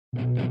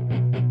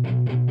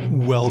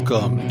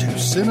Welcome to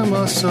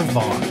Cinema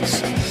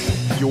Savants,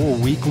 your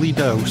weekly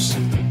dose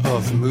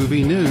of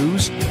movie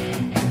news,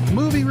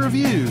 movie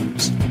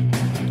reviews,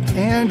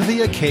 and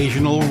the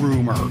occasional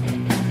rumor.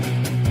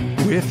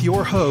 With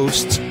your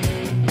hosts,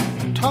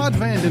 Todd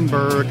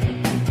Vandenberg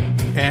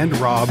and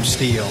Rob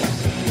Steele.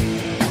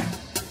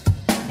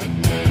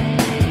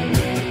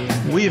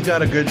 We've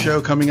got a good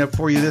show coming up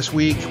for you this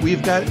week.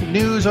 We've got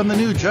news on the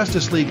new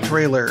Justice League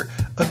trailer,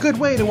 a good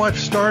way to watch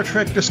Star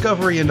Trek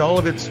Discovery and all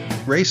of its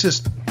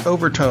racist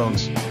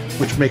overtones,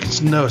 which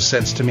makes no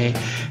sense to me.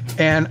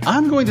 And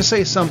I'm going to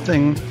say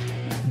something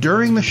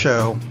during the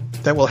show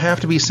that will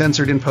have to be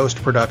censored in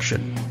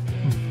post-production.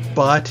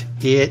 But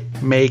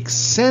it makes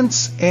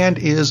sense and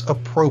is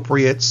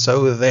appropriate,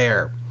 so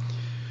there.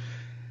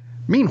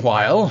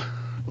 Meanwhile,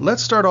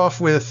 let's start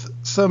off with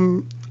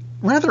some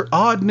rather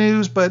odd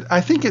news, but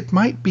I think it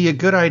might be a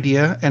good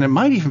idea, and it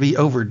might even be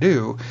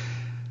overdue.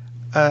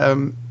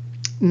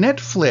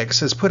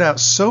 Netflix has put out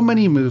so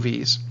many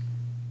movies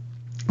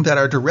that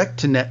are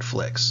direct to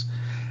Netflix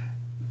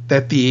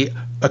that the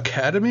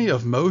Academy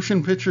of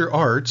Motion Picture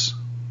Arts,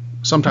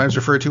 sometimes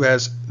referred to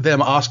as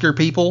them Oscar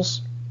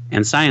peoples,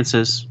 and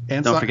sciences.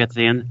 Don't forget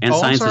the and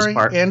sciences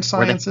part. And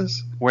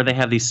sciences. Where they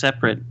have these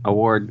separate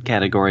award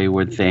category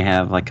where they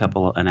have like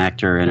an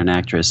actor and an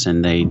actress,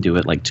 and they do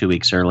it like 2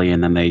 weeks early,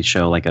 and then they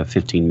show like a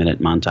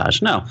 15-minute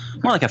montage. No,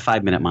 more like a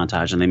 5-minute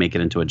montage, and they make it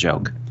into a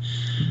joke.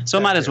 So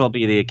it might as well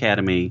be the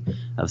Academy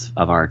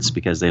of Arts,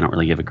 because they don't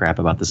really give a crap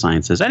about the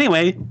sciences.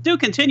 Anyway, do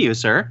continue,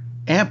 sir.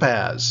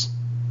 AMPAS.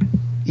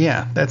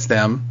 Yeah, that's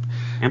them.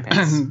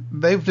 AMPAS.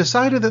 They've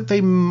decided that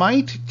they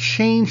might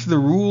change the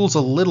rules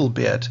a little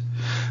bit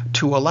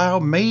to allow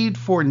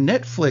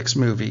made-for-Netflix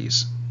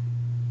movies,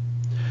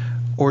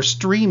 or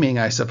streaming,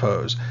 I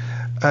suppose,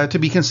 to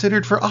be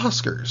considered for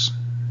Oscars.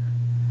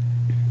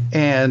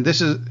 And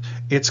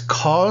it's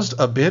caused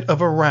a bit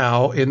of a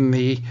row in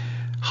the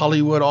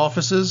Hollywood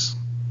offices,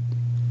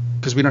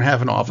 because we don't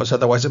have an office,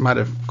 otherwise it might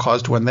have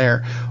caused one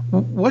there.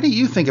 What do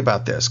you think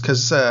about this?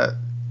 Because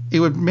it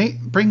would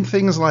bring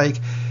things like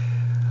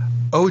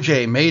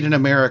OJ, Made in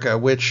America,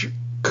 which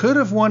could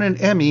have won an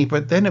Emmy,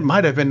 but then it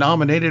might have been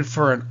nominated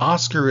for an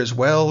Oscar as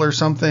well or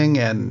something.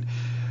 And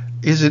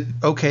is it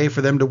okay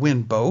for them to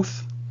win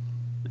both?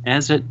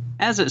 As it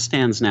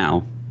stands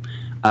now,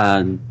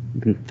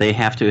 they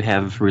have to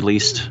have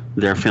released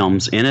their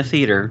films in a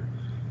theater,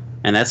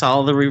 and that's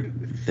all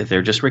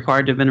they're just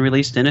required to have been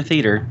released in a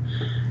theater,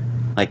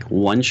 like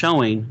one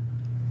showing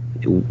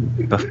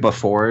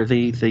before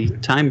the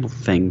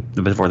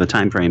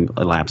time frame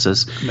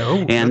elapses.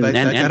 No, and that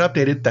got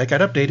updated. That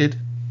got updated.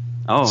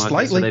 Oh, slightly.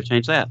 Okay, so they've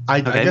changed that.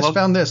 I just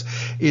found this.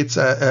 It's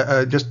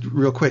just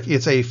real quick.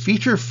 It's a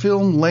feature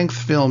length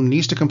film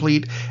needs to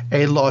complete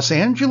a Los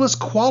Angeles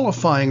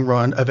qualifying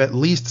run of at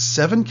least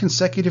 7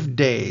 consecutive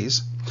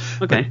days.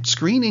 Okay. But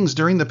screenings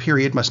during the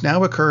period must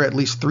now occur at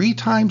least 3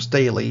 times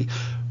daily,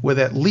 with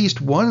at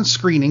least one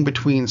screening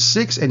between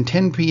 6 and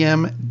 10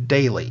 p.m.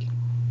 daily.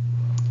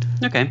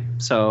 Okay.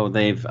 So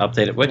they've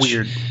updated. Which,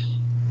 weird.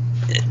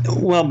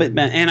 Well,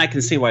 and I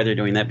can see why they're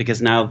doing that, because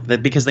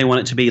they want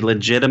it to be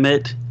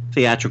legitimate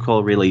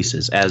theatrical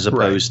releases, as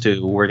opposed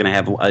to we're going to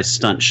have a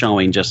stunt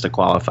showing just to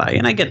qualify.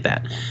 And I get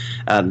that.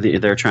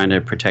 They're trying to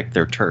protect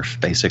their turf,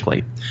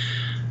 basically.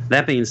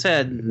 That being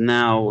said,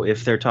 now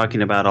if they're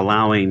talking about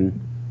allowing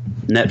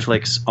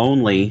Netflix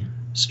only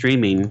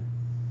streaming,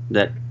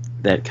 that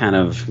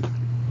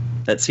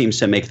seems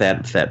to make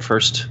that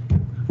first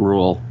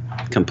rule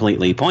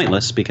completely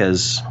pointless,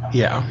 because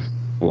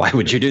why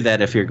would you do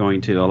that if you're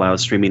going to allow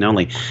streaming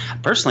only?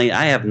 Personally,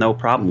 I have no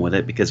problem with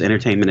it, because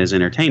entertainment is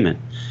entertainment.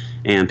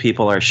 And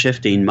people are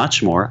shifting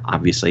much more,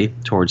 obviously,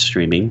 towards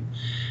streaming.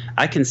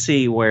 I can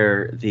see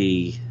where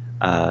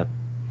not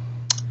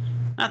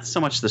so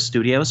much the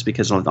studios,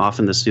 because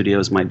often the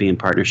studios might be in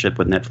partnership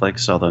with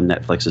Netflix, although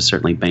Netflix is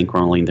certainly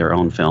bankrolling their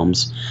own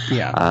films.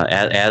 Yeah.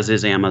 As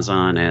is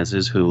Amazon, as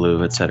is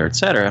Hulu, et cetera, et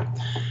cetera.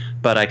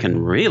 But I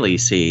can really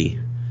see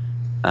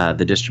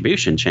the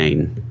distribution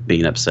chain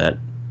being upset.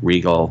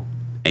 Regal,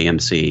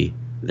 AMC,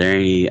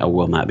 they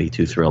will not be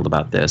too thrilled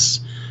about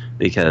this,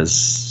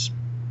 because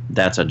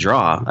that's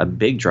a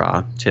big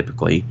draw,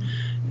 typically,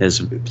 is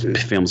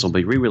films will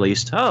be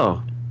re-released.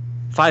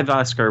 5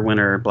 Oscar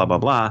winner, blah, blah,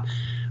 blah.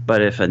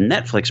 But if a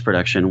Netflix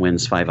production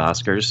wins 5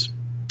 Oscars,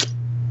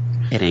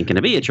 it ain't going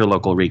to be at your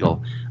local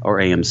Regal or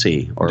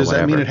AMC or whatever. Does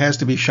that mean it has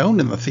to be shown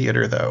in the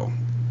theater, though?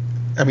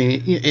 I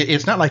mean,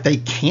 it's not like they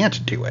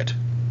can't do it.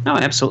 No,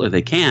 absolutely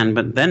they can.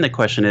 But then the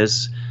question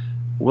is,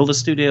 will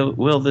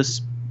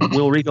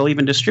Regal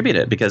even distribute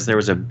it? Because there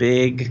was a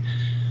big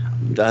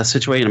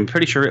situation. I'm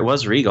pretty sure it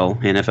was Regal,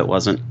 and if it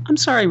wasn't, I'm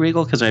sorry,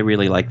 Regal, because I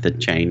really like the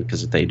chain,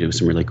 because they do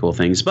some really cool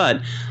things. But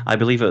I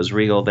believe it was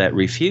Regal that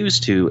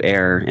refused to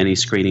air any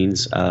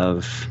screenings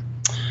of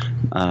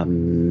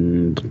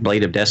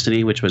Blade of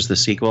Destiny, which was the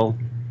sequel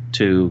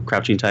to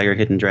Crouching Tiger,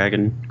 Hidden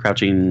Dragon.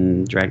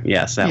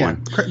 Yes, that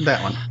one.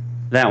 That one.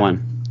 That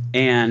one.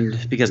 And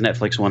because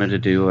Netflix wanted to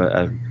do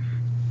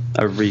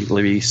a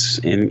release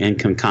in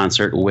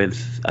concert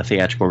with a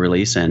theatrical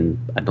release, and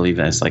I believe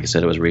that's, like I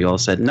said, it was Regal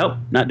said, nope,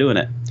 not doing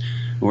it.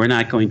 We're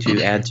not going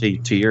to add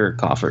to your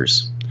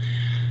coffers.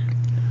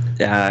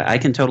 I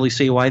can totally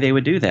see why they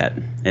would do that,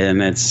 and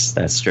that's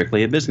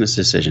strictly a business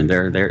decision.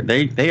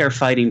 They are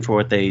fighting for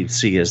what they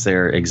see as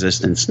their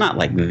existence, not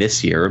like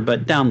this year,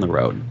 but down the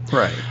road.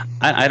 Right.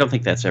 I don't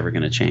think that's ever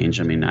going to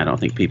change. I mean, I don't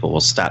think people will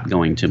stop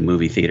going to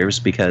movie theaters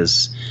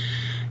because,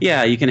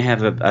 yeah, you can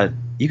have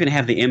you can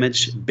have the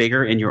image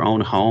bigger in your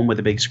own home with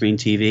a big screen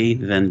TV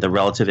than the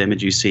relative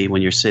image you see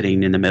when you're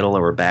sitting in the middle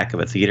or back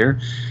of a theater,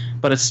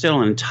 but it's still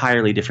an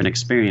entirely different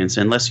experience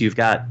unless you've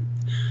got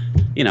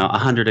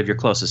 100 of your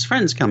closest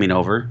friends coming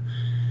over.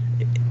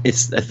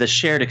 It's the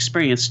shared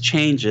experience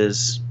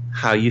changes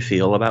how you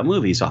feel about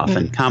movies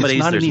often.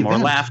 Comedies, there's more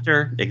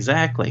laughter.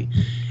 Exactly.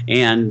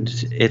 And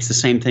it's the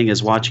same thing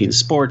as watching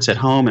sports at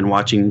home and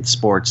watching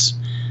sports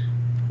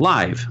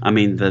live. I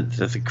mean,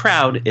 the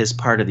crowd is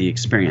part of the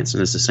experience,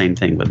 and it's the same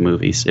thing with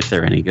movies if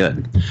they're any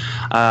good.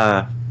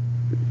 All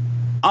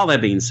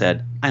that being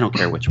said, I don't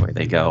care which way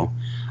they go.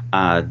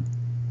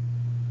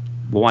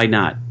 Why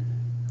not?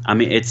 I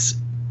mean,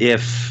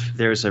 if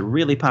there's a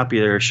really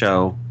popular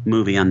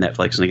movie on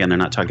Netflix, and again, they're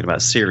not talking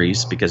about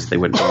series because they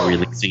wouldn't be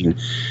releasing,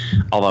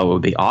 although it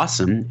would be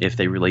awesome if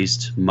they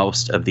released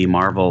most of the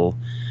Marvel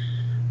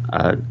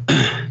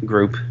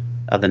group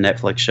of the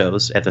Netflix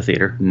shows at the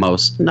theater.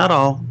 Most, not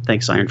all,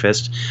 thanks Iron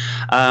Fist.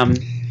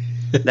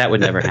 That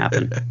would never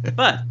happen.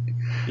 But,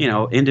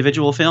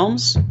 individual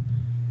films,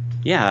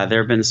 yeah, there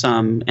have been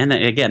some, and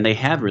again, they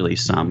have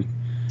released some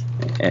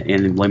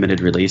in limited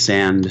release,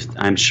 and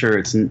I'm sure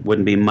it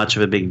wouldn't be much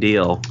of a big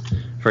deal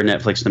for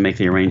Netflix to make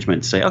the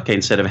arrangement to say, okay,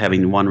 instead of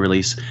having one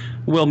release,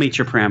 we'll meet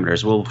your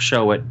parameters. We'll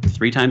show it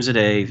 3 times a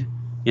day.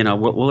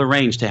 We'll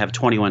arrange to have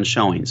 21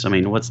 showings. I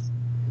mean, for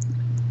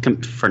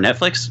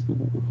Netflix?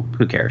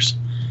 Who cares?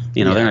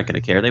 They're not going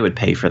to care. They would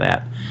pay for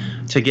that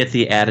to get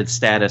the added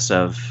status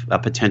of a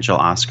potential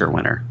Oscar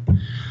winner.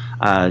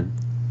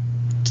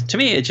 To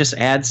me, it just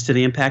adds to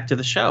the impact of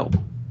the show.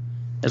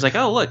 It's like,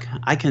 oh, look,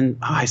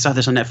 I saw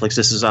this on Netflix.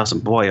 This is awesome.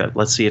 Boy,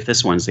 let's see if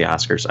this wins the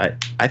Oscars.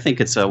 I think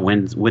it's a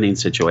winning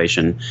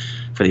situation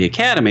for the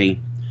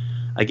Academy.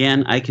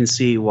 Again, I can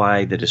see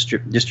why the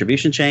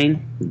distribution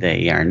chain,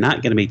 they are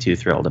not going to be too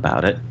thrilled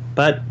about it.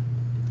 But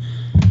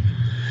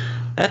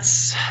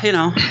that's,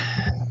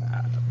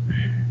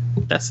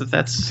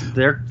 that's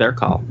their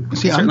call.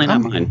 See, certainly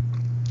not mine.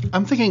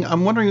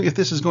 I'm wondering if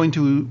this is going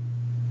to,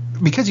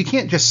 because you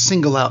can't just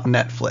single out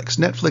Netflix.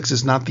 Netflix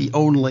is not the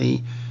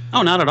only...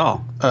 Oh, not at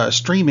all.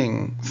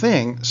 Streaming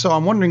thing. So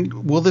I'm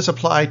wondering, will this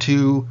apply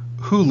to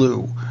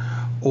Hulu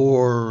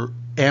or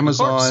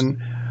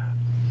Amazon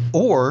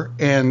or,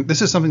 and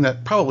this is something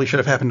that probably should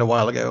have happened a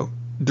while ago,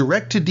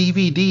 direct to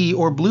DVD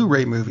or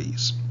Blu-ray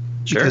movies.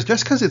 Sure. Because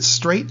just because it's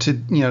straight to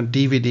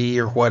DVD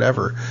or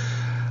whatever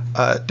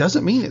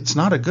doesn't mean it's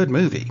not a good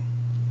movie.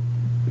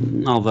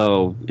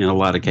 Although in a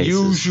lot of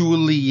cases,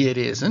 usually it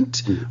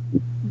isn't.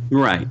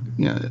 Right.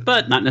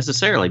 But not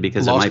necessarily,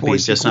 because it might be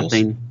just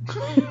something.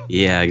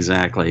 Yeah,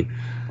 exactly.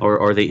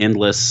 Or the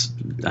endless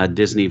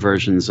Disney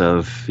versions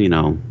of,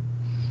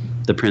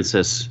 The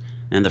Princess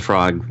and the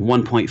Frog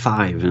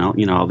 1.5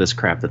 and all this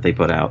crap that they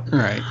put out.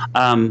 Right.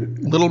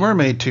 Little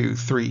Mermaid 2,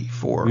 3,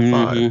 4,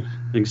 5.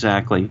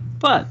 Exactly.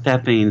 But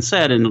that being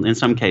said, in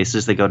some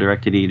cases they go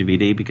direct to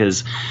DVD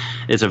because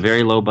it's a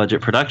very low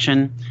budget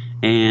production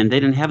and they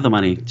didn't have the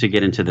money to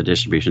get into the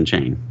distribution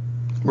chain.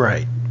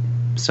 Right.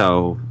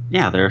 So,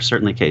 yeah, there are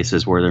certainly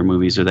cases where there are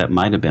movies that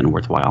might have been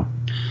worthwhile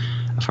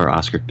for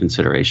Oscar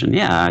consideration.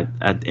 Yeah,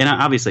 and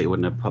obviously it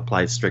wouldn't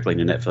apply strictly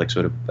to Netflix.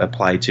 It would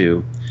apply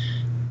to,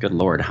 good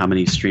Lord, how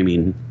many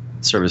streaming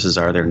services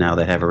are there now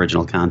that have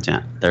original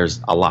content? There's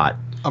a lot.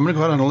 I'm going to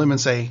go out on a limb and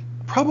say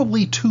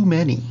probably too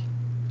many.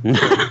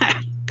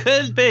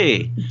 Could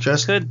be.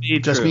 Could be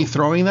just me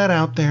throwing that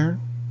out there.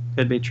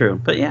 Could be true.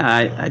 But,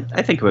 yeah,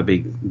 I think it would be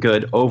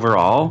good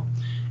overall.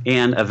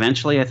 And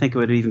eventually I think it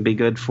would even be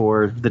good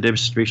for the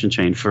distribution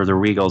chain, for the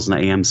Regals and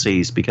the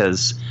AMCs,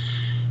 because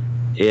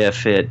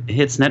if it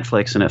hits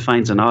Netflix and it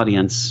finds an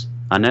audience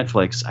on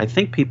Netflix, I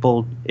think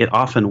it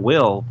often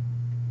will,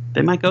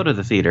 they might go to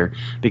the theater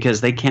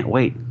because they can't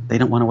wait. They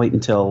don't want to wait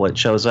until it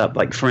shows up.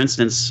 Like, for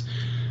instance,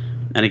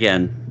 and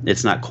again,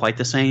 it's not quite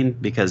the same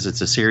because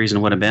it's a series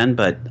and would have been,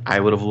 but I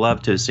would have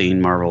loved to have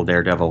seen Marvel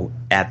Daredevil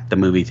at the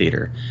movie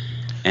theater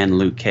and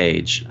Luke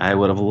Cage. I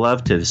would have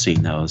loved to have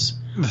seen those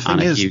on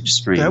a huge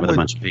screen with a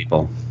bunch of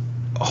people.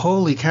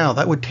 Holy cow,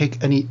 that would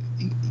take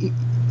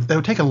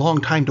a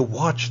long time to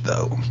watch,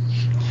 though.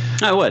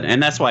 I would,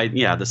 and that's why,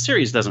 the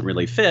series doesn't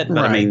really fit. But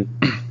right. I mean,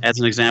 as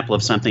an example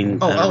of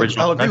something,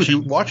 original. I'll agree with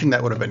you. Watching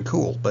that would have been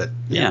cool, but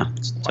yeah,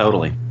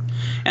 totally.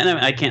 And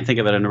I can't think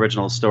of an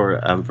original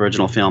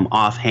film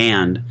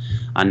offhand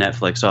on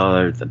Netflix.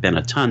 There's been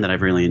a ton that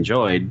I've really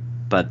enjoyed,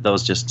 but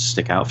those just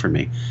stick out for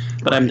me.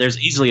 But there's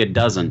easily a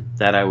dozen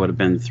that I would have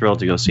been thrilled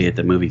to go see at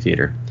the movie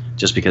theater,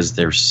 just because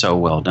they're so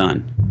well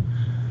done.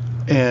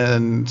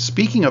 And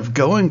speaking of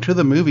going to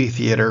the movie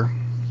theater,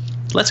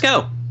 let's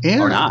go.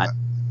 Or not.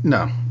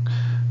 No.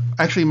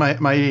 Actually,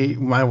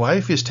 my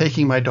wife is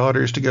taking my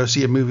daughters to go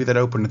see a movie that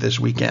opened this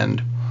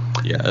weekend.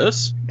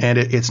 Yes. And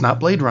it's not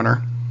Blade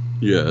Runner.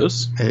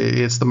 Yes.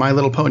 It's the My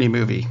Little Pony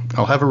movie.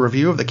 I'll have a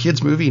review of the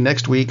kids' movie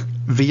next week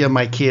via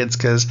my kids,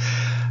 because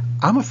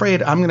I'm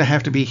afraid I'm going to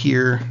have to be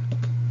here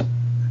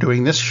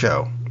doing this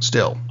show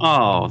still.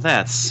 Oh,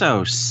 that's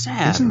so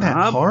sad. Isn't that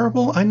Rob?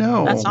 horrible? I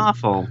know. That's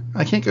awful.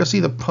 I can't go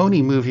see the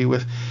pony movie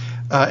with...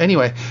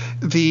 anyway,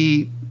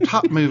 the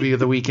top movie of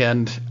the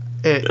weekend,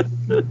 Blade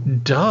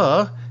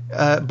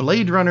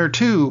Runner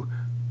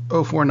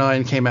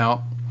 2049 came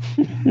out.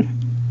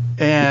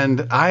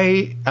 And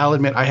I'll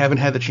admit I haven't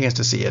had the chance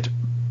to see it,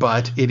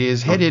 but it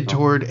is headed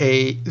toward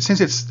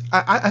since it's,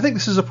 I think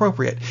this is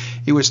appropriate.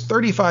 It was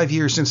 35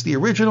 years since the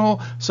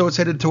original, so it's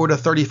headed toward a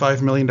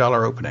 $35 million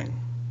opening.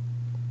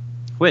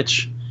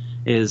 Which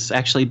is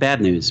actually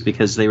bad news,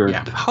 because they were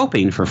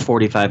hoping for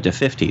 45 to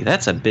 50.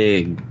 That's a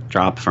big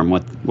drop from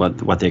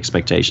what the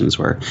expectations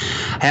were.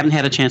 I haven't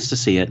had a chance to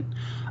see it.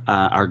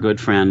 Our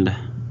good friend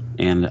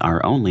and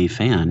our only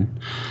fan,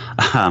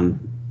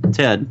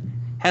 Ted,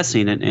 has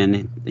seen it,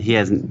 and he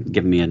hasn't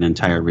given me an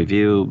entire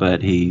review,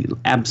 but he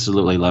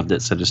absolutely loved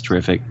it, said it's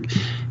terrific.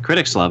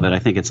 Critics love it. I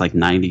think it's like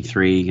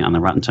 93 on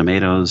the Rotten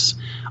Tomatoes.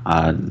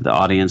 The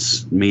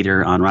audience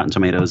meter on Rotten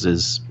Tomatoes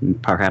is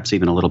perhaps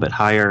even a little bit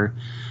higher.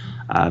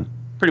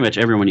 Pretty much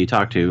everyone you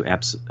talk to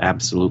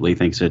absolutely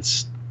thinks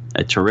it's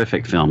a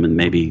terrific film, and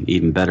maybe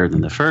even better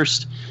than the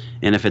first.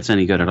 And if it's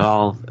any good at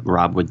all,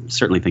 Rob would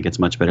certainly think it's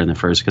much better than the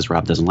first, because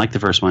Rob doesn't like the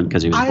first one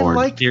because he was bored. I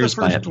liked the by first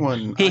it.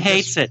 one. He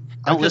hates it.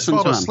 Don't listen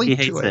to him. He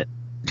hates it.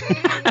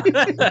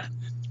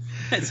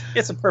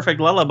 It's a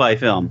perfect lullaby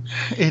film.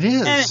 It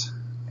is.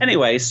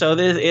 Anyway, so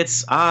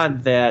it's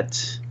odd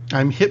that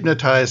I'm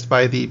hypnotized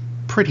by the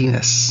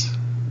prettiness,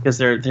 because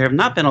there have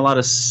not been a lot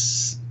of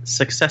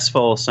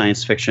successful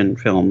science fiction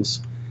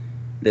films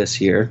this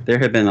year. There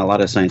have been a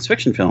lot of science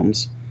fiction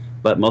films,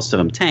 but most of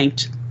them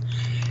tanked.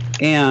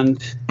 And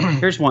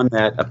here's one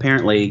that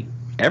apparently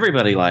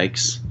everybody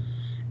likes,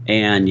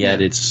 and yet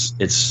it's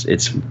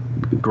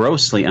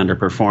grossly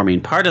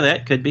underperforming. Part of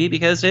that could be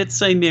because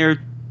it's a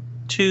mere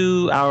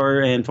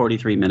 2-hour and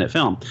 43-minute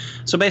film.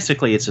 So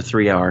basically, it's a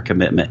 3-hour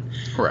commitment.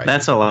 Right.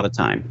 That's a lot of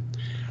time,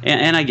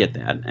 and I get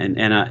that. And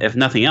if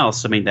nothing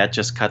else, I mean, that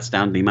just cuts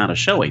down the amount of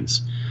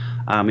showings.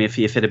 If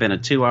it had been a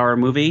 2-hour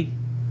movie,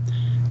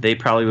 they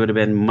probably would have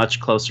been much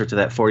closer to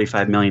that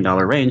 $45 million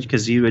range,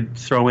 because you would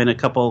throw in a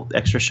couple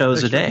extra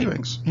shows a day.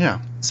 Viewings. Yeah.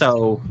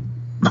 So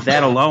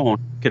that alone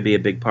could be a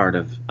big part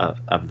of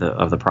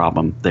the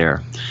problem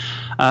there.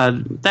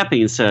 That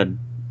being said,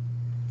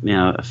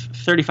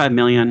 $35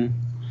 million.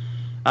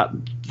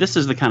 This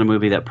is the kind of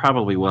movie that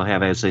probably will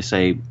have, as they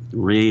say,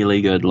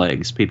 really good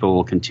legs. People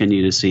will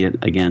continue to see it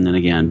again and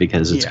again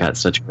because it's got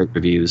such great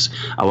reviews.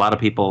 A lot of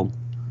people,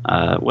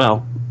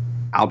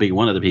 I'll be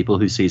one of the people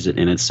who sees it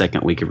in its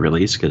second week of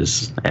release,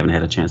 because I haven't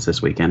had a chance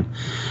this weekend.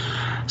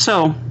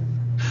 So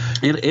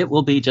it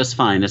will be just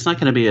fine. It's not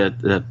going to be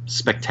a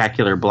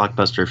spectacular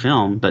blockbuster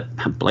film, but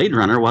Blade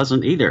Runner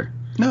wasn't either.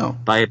 No.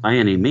 By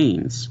any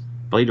means.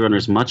 Blade Runner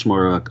is much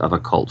more of a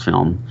cult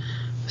film.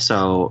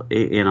 So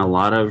in a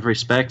lot of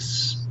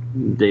respects,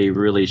 they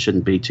really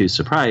shouldn't be too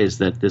surprised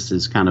that this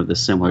is kind of the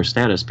similar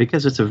status,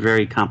 because it's a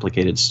very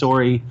complicated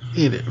story.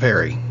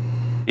 Very.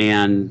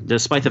 And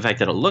despite the fact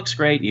that it looks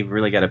great, you've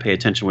really got to pay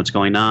attention to what's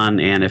going on.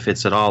 And if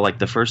it's at all like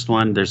the first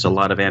one, there's a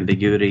lot of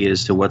ambiguity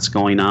as to what's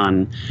going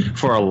on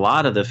for a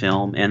lot of the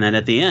film. And then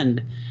at the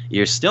end,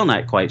 you're still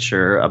not quite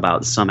sure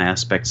about some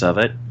aspects of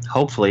it.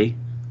 Hopefully,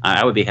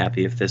 I would be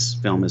happy if this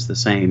film is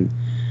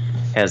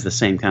has the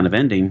same kind of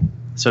ending.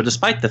 So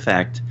despite the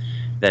fact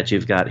that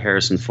you've got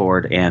Harrison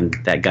Ford and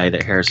that guy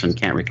that Harrison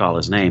can't recall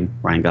his name,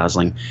 Ryan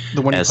Gosling.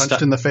 The one he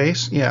punched in the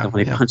face? Yeah. The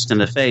one he punched in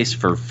the face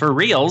for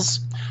reals.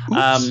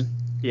 Oops.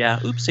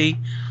 Oopsie.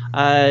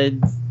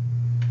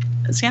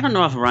 See, I don't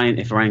know if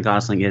Ryan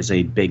Gosling is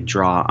a big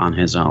draw on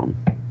his own.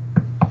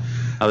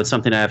 It's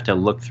something I have to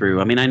look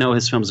through. I mean, I know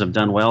his films have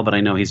done well, but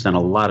I know he's done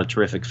a lot of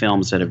terrific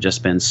films that have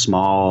just been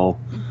small,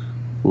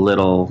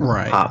 little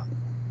pop,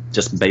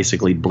 just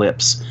basically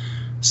blips.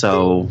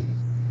 So,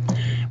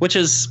 which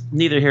is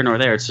neither here nor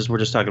there. It's just we're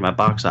just talking about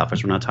box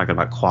office. We're not talking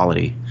about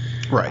quality.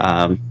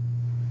 Right.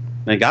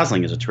 And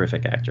Gosling is a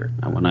terrific actor.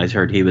 When I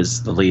heard he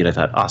was the lead, I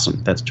thought,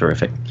 awesome, that's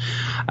terrific.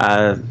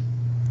 I'm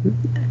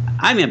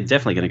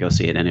definitely going to go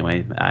see it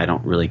anyway. I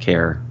don't really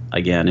care,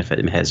 again, if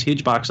it has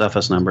huge box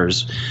office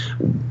numbers,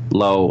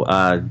 low.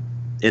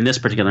 In this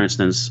particular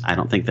instance, I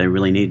don't think there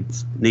really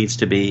needs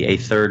to be a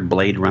third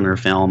Blade Runner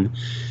film.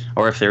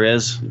 Or if there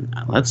is,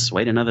 let's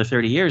wait another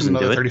 30 years and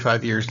do it.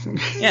 35 years.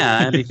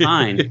 Yeah, that'd be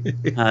fine.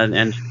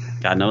 And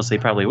God knows they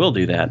probably will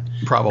do that.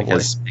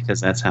 Probably. Because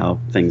that's how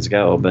things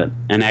go.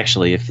 And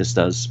actually, if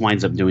this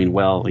winds up doing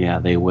well, yeah,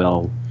 they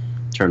will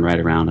turn right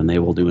around and they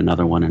will do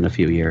another one in a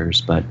few years.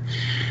 But,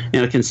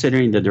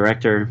 considering the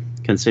director,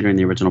 considering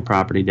the original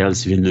property,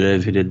 Denis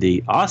Villeneuve, who did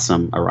the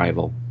awesome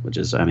Arrival, which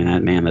is,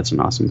 that's an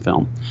awesome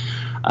film.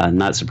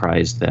 Not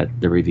surprised that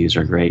the reviews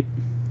are great.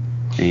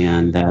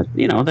 And that,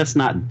 that's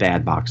not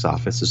bad box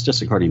office. It's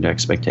just according to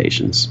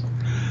expectations.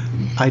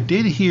 I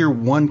did hear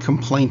one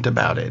complaint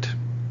about it.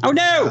 Oh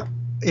no!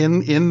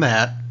 In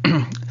that,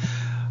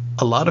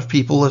 a lot of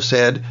people have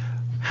said,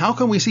 how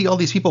can we see all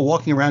these people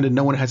walking around and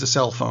no one has a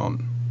cell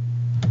phone?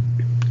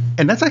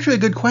 And that's actually a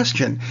good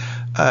question.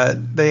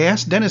 They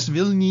asked Denis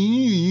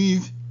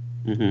Villeneuve,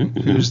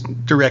 who's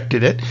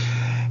directed it,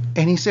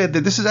 and he said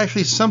that this is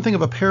actually something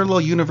of a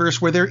parallel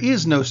universe where there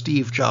is no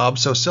Steve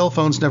Jobs, so cell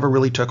phones never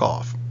really took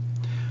off.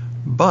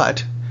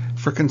 But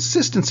for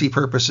consistency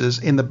purposes,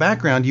 in the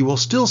background, you will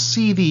still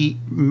see the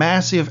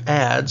massive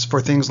ads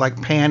for things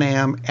like Pan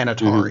Am and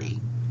Atari,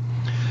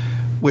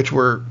 which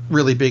were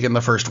really big in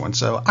the first one.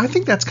 So I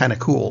think that's kind of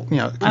cool.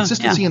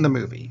 Consistency in the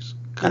movies.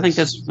 I think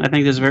that's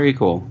very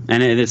cool,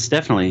 and it's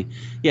definitely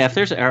if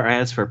there's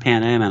ads for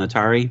Pan Am and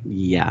Atari,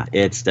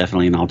 it's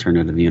definitely an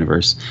alternative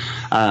universe.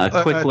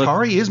 Quick look.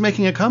 Atari is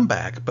making a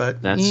comeback,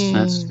 but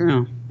that's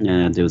true.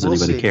 Yeah, does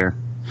anybody care?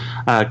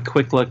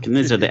 Quick look, and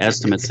these are the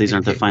estimates. These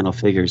aren't the final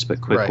figures,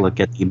 but quick look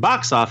at the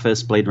box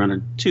office. Blade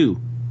Runner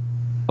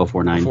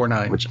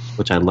 2049,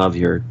 which I love.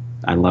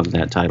 I love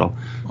that title.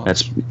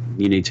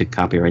 You need to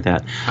copyright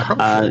that.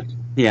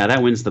 Yeah,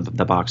 that wins the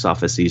box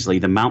office easily.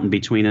 The Mountain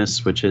Between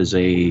Us, which is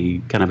a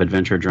kind of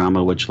adventure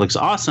drama, which looks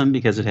awesome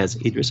because it has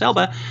Idris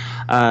Elba.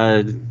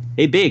 A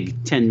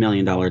big $10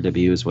 million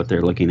debut is what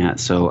they're looking at,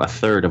 so a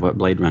third of what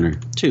Blade Runner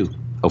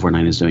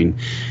 2049 is doing.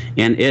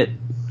 And it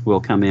will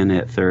come in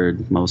at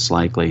third, most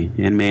likely,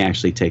 and may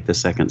actually take the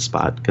second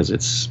spot because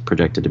it's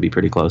projected to be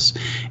pretty close.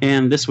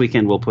 And this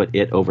weekend we'll put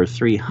it over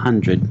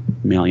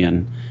 $300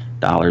 million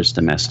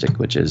domestic,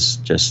 which is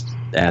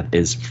that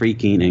is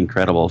freaking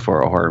incredible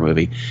for a horror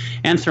movie.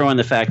 And throw in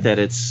the fact that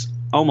it's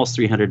almost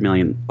 $300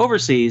 million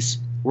overseas,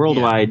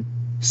 worldwide,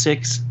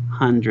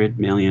 $600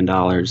 million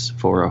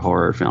for a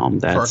horror film.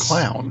 That's for a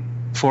clown.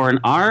 For an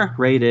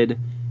R-rated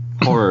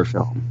horror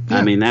film. Yeah.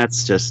 I mean,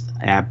 that's just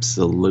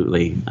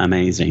absolutely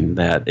amazing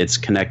that it's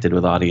connected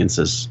with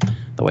audiences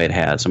the way it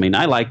has. I mean,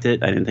 I liked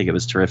it. I didn't think it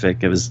was terrific.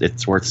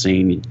 It's worth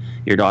seeing.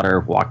 Your daughter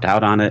walked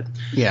out on it.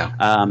 Yeah.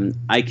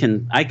 I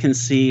can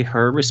see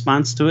her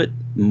response to it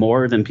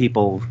more than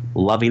people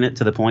loving it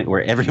to the point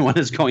where everyone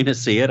is going to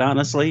see it.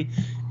 Honestly,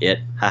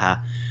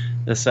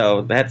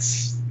 So that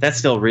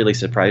still really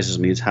surprises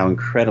me is how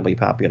incredibly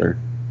popular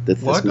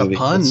this movie is. What a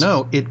pun!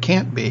 No, it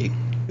can't be.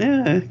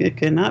 Yeah, it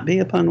cannot be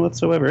a pun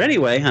whatsoever.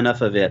 Anyway,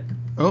 enough of it.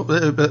 Oh,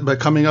 but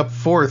coming up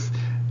fourth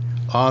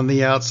on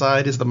the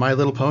outside is the My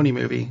Little Pony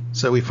movie.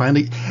 So we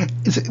finally...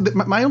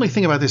 My only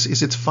thing about this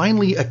is it's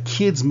finally a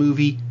kid's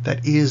movie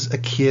that is a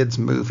kid's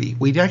movie.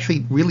 We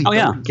actually really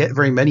don't get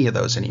very many of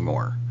those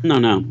anymore.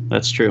 No,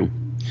 that's true.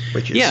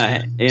 Which is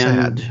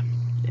sad.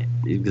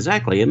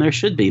 Exactly, and there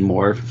should be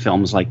more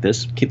films like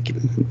this.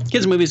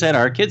 Kids movies that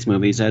are kids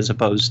movies as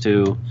opposed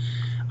to...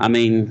 I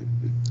mean...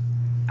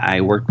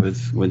 I work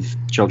with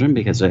children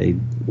because I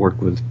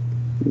work with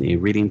a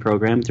reading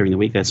program during the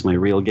week. That's my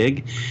real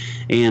gig.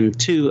 And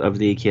two of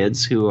the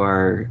kids who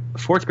are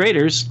fourth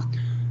graders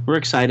were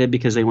excited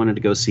because they wanted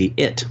to go see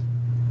It,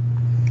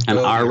 an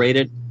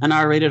R-rated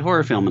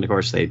horror film. And of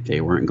course they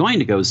weren't going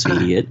to go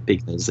see it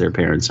because their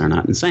parents are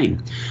not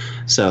insane.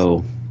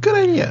 So good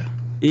idea.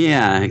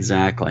 Yeah,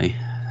 exactly.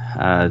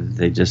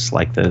 They just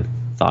like the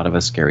thought of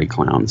a scary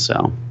clown.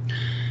 So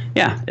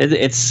yeah,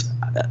 it's.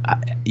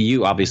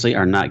 You obviously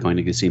are not going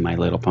to go see My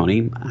Little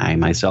Pony. I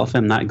myself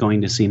am not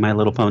going to see My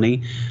Little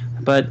Pony.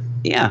 But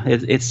yeah,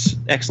 it's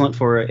excellent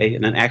for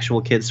an actual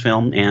kids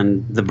film,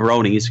 and the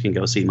bronies can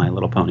go see My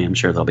Little Pony. I'm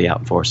sure they'll be out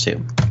in force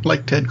too.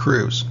 Like Ted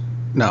Cruz.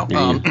 No.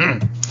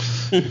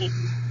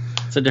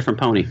 It's a different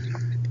pony.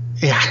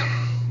 Yeah.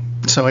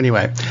 So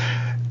anyway,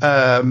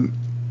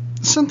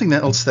 something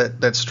else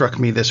that struck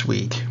me this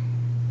week,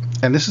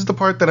 and this is the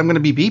part that I'm going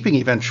to be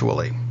beeping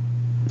eventually.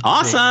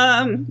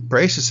 Awesome.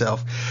 Brace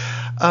yourself.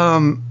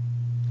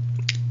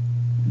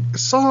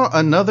 Saw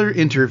another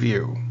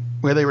interview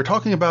where they were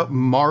talking about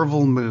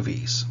Marvel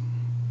movies.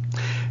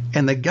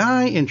 And the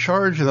guy in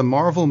charge of the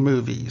Marvel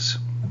movies,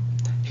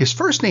 his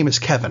first name is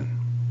Kevin.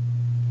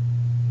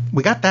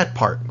 We got that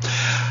part.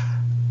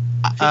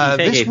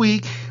 This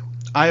week,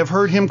 I have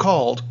heard him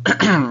called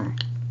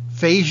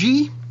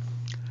Feige,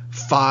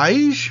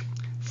 Fige,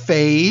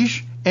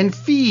 Phage, and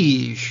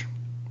Feige.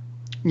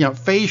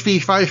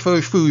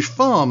 Phage,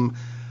 Fum.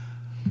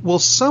 Will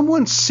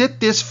someone sit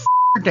this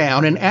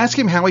down and ask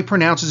him how he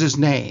pronounces his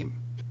name?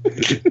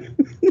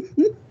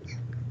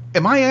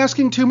 Am I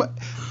asking too much?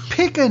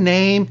 Pick a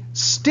name,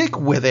 stick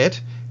with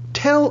it,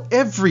 tell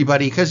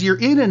everybody, because you're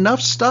in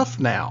enough stuff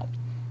now.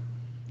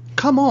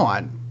 Come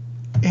on.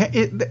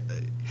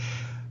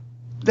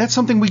 That's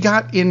something we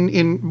got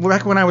in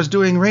back when I was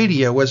doing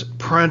radio, was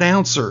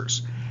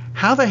pronouncers.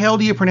 How the hell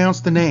do you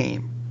pronounce the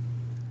name?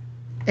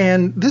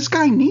 And this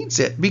guy needs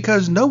it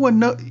because no one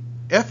knows.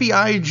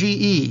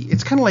 Feige.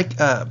 It's kind of like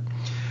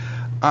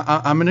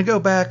I'm going to go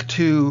back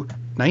to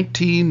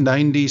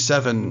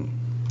 1997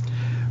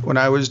 when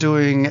I was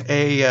doing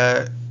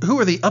who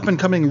are the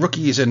up-and-coming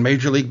rookies in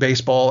Major League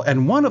Baseball,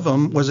 and one of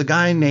them was a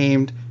guy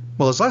named,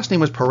 well, his last name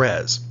was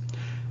Perez.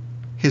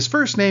 His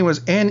first name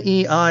was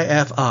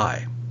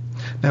Neifi.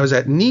 Now, is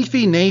that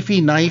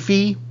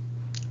Nefi,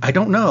 I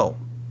don't know.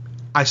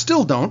 I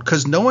still don't,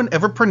 because no one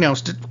ever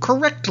pronounced it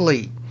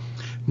correctly.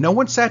 No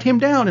one sat him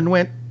down and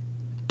went,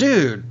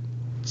 dude,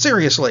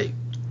 seriously,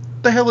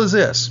 the hell is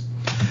this?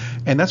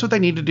 And that's what they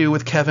need to do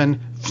with Kevin.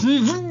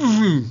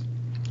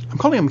 I'm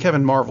calling him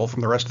Kevin Marvel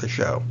from the rest of the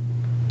show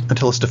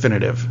until it's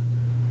definitive.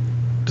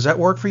 Does that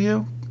work for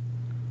you?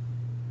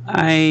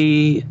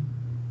 Okay.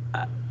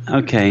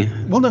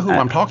 We'll know who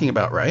I'm talking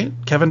about, right?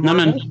 Kevin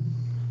Marvel? No.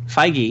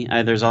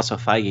 Feige. There's also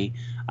Feige.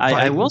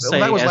 I will say...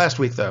 that was last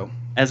week, though.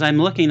 As I'm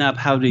looking up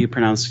how do you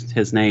pronounce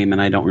his name,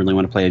 and I don't really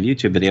want to play a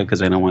YouTube video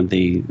because I don't want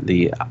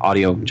the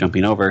audio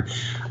jumping over,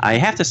 I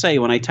have to say,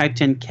 when I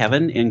typed in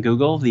Kevin in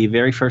Google, the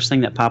very first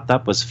thing that popped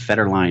up was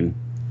Federline.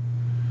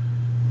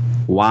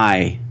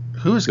 Why?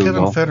 Who is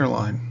Google? Kevin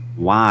Federline?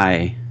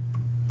 Why?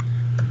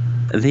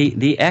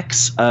 The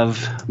ex of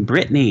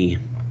Britney.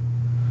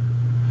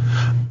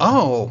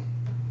 Oh,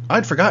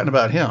 I'd forgotten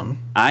about him.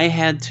 I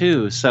had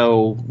too,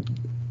 so...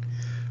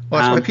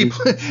 Well, that's why people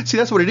see.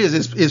 That's what it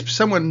is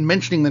someone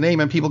mentioning the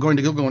name and people going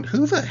to Google going,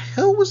 "Who the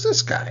hell was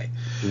this guy?"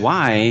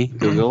 Why,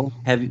 Google?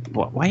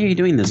 Why are you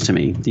doing this to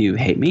me? Do you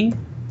hate me?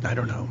 I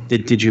don't know.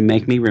 Did you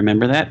make me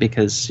remember that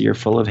because you're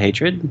full of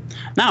hatred?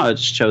 Now it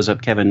shows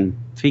up Kevin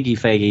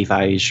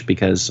Feige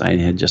because I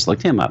had just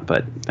looked him up.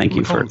 But thank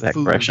you for that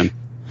correction.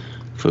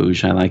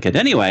 Fooge, I like it.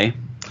 Anyway.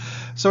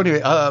 So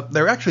anyway,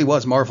 there actually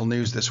was Marvel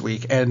news this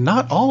week, and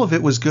not all of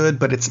it was good,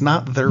 but it's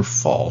not their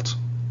fault.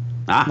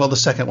 Well, the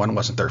second one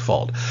wasn't their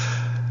fault.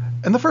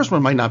 And the first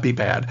one might not be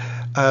bad.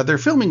 They're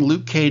filming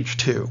Luke Cage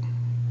 2.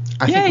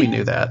 I think we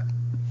knew that.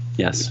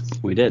 Yes,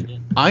 we did.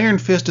 Iron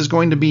Fist is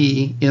going to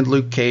be in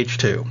Luke Cage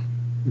 2.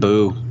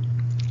 Boo.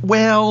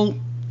 Well,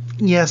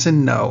 yes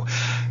and no.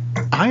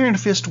 Iron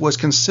Fist was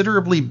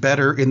considerably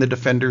better in the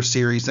Defender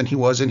series than he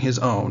was in his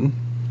own.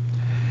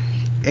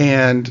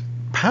 And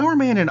Power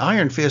Man and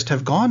Iron Fist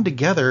have gone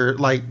together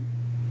like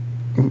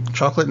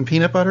chocolate and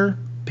peanut butter.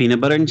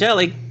 Peanut butter and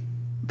jelly.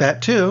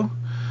 That too.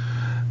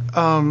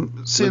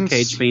 Since Luke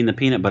Cage being the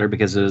peanut butter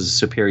because it is a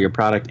superior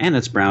product and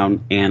it's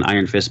brown, and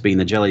Iron Fist being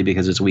the jelly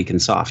because it's weak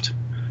and soft.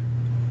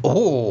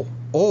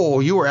 Oh,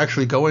 you were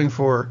actually going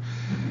for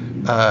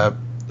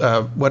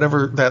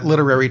whatever that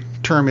literary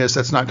term is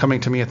that's not coming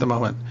to me at the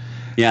moment.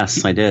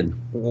 Yes, I did.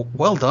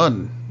 Well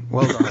done.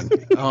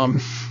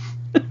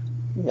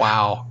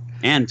 Wow.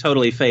 And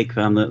totally fake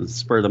on the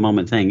spur of the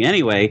moment thing.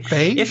 Anyway,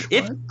 phage? If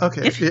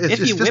it's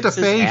he just a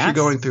phase you're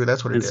going through.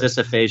 That's what it is. It's just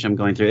a phase I'm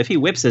going through. If he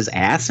whips his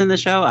ass in the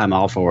show, I'm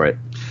all for it.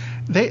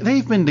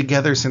 They've been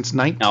together since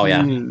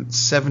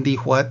 1970.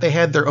 What? They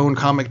had their own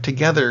comic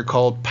together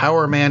called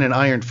Power Man and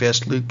Iron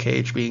Fist. Luke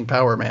Cage being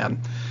Power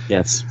Man.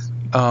 Yes.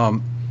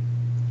 And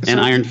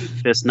Iron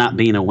Fist not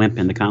being a wimp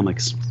in the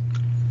comics.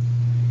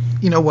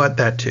 You know what?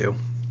 That too.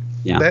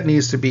 Yeah. That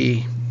needs to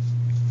be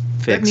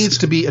fixed. That needs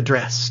to be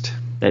addressed.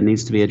 That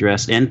needs to be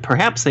addressed. And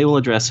perhaps they will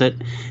address it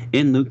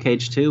in Luke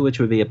Cage 2, which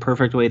would be a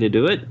perfect way to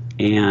do it.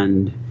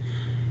 And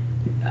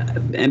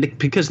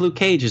because Luke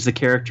Cage is the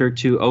character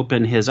to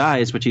open his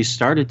eyes, which he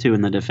started to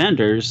in the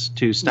Defenders,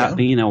 to stop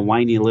being a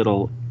whiny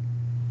little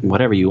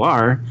whatever you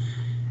are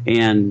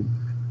and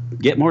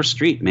get more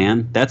street,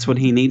 man. That's what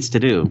he needs to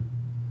do.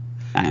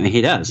 I mean,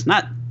 he does.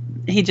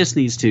 He just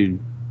needs to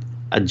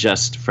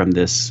adjust from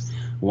this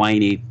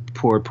whiny,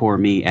 poor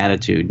me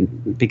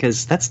attitude,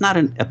 because that's not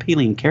an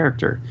appealing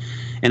character.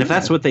 And if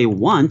that's what they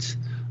want,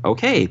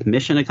 okay,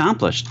 mission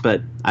accomplished.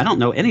 But I don't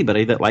know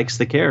anybody that likes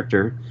the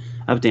character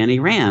of Danny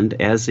Rand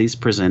as he's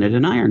presented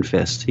in Iron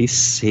Fist. He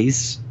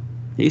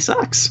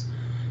sucks.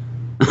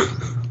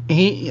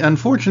 He,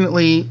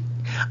 unfortunately,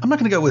 I'm not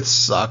going to go with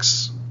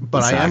sucks,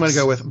 but I am going to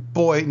go with,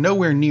 boy,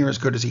 nowhere near as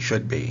good as he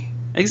should be.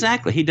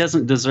 Exactly. He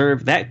doesn't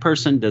deserve, that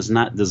person does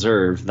not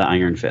deserve the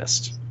Iron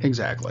Fist.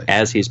 Exactly.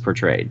 As he's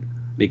portrayed.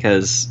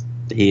 Because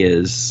he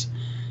is,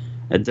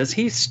 does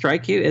he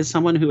strike you as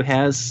someone who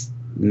has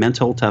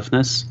mental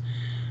toughness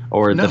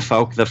or the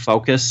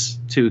focus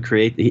to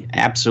create?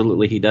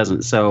 Absolutely he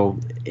doesn't. So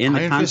in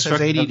the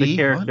construct of the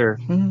character,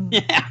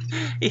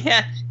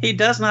 he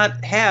does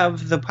not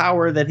have the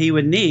power that he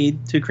would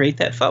need to create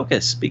that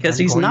focus, because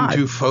he's not. I'm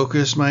going to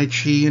focus my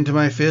chi into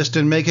my fist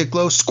and make it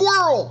glow.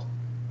 Squirrel!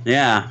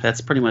 Yeah,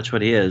 that's pretty much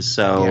what he is.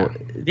 So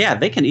yeah,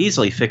 they can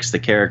easily fix the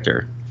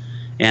character.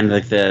 And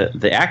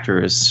the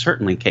actor is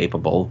certainly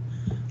capable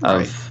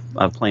of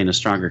playing a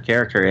stronger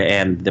character.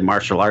 And the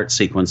martial arts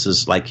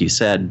sequences, like you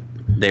said,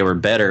 they were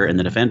better in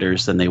the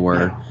Defenders than they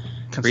were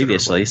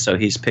previously. So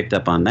he's picked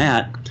up on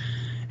that.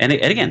 And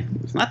again,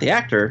 it's not the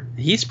actor.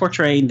 He's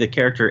portraying the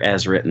character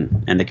as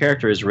written. And the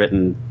character is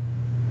written.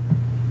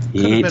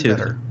 Could have been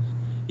better.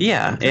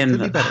 Yeah. Could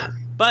be better.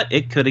 But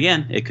it could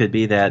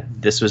be that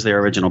this was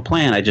their original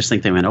plan. I just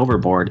think they went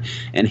overboard,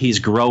 and he's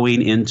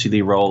growing into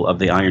the role of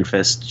the Iron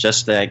Fist,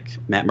 just like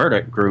Matt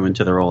Murdock grew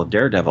into the role of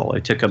Daredevil.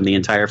 It took him the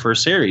entire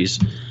first series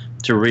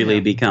to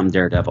really become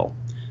Daredevil.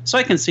 So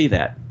I can see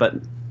that, but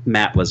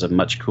Matt was a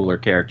much cooler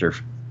character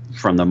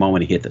from the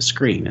moment he hit the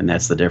screen, and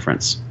that's the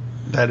difference.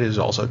 That is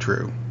also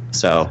true.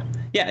 So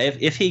yeah,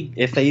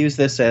 if they use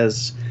this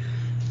as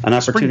an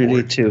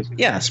opportunity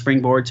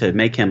springboard to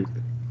make him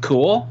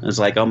cool. It's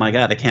like, oh my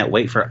God, I can't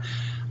wait for.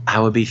 I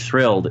would be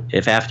thrilled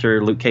if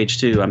after Luke Cage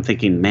 2, I'm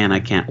thinking, man, I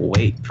can't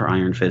wait for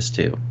Iron Fist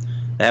 2.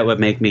 That would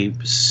make me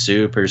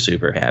super,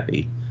 super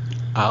happy.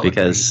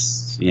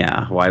 Because,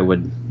 yeah, why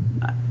would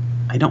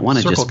I don't want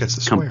to Circle just gets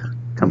the square.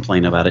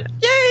 Complain about it.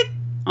 Yay!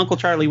 Uncle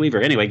Charlie Weaver.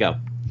 Anyway, go.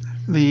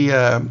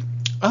 The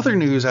other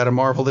news out of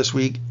Marvel this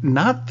week,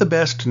 not the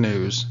best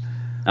news.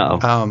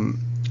 Uh-oh.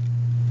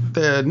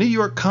 The New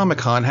York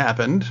Comic-Con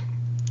happened,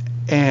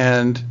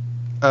 and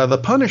the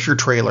Punisher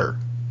trailer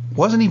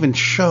wasn't even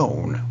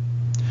shown.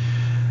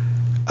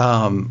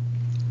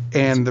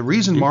 And the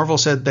reason Marvel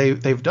said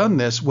they've done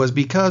this was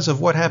because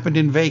of what happened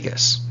in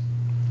Vegas.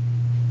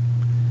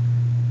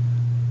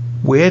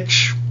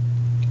 Which,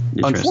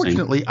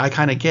 unfortunately, I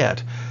kind of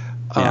get.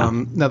 Yeah,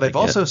 now, they've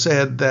also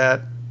said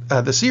that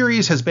the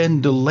series has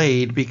been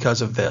delayed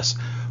because of this.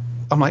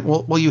 I'm like,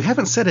 well, you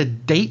haven't set a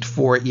date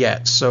for it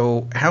yet,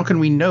 so how can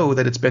we know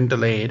that it's been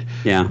delayed?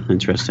 Yeah,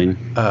 interesting.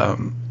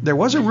 There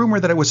was a rumor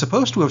that it was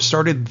supposed to have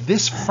started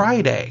this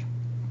Friday,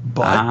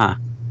 but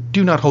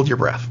do not hold your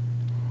breath.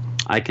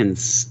 I can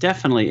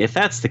definitely, if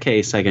that's the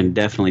case, I can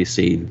definitely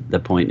see the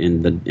point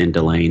in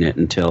delaying it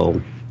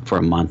until for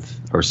a month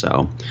or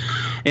so.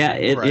 Yeah,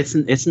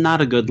 it's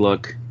not a good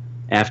look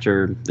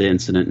after the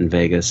incident in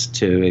Vegas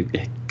to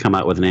come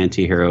out with an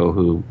anti-hero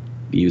who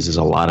uses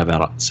a lot of a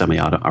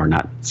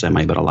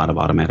lot of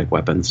automatic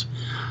weapons.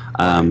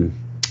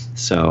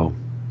 So,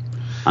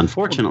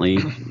 unfortunately,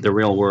 the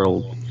real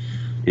world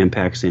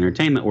impacts the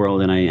entertainment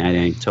world, and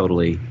I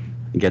totally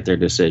get their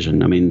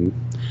decision. I mean,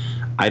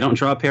 I don't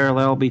draw a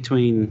parallel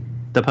between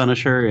The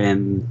Punisher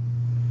and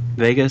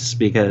Vegas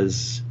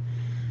because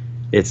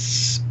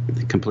it's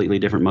a completely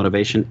different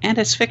motivation, and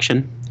it's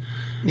fiction.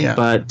 Yeah.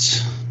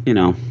 But,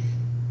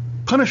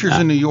 Punisher's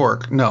in New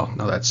York. No,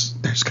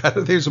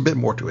 there's a bit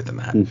more to it than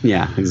that.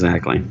 Yeah,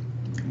 exactly.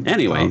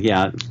 Anyway,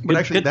 yeah. But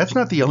actually, that's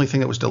not the only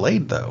thing that was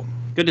delayed, though.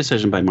 Good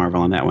decision by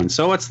Marvel on that one.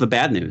 So what's the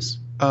bad news?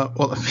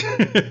 Well,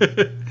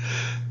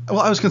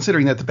 I was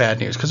considering that the bad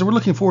news because we're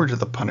looking forward to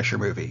the Punisher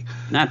movie.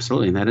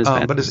 Absolutely, that is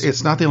bad but news.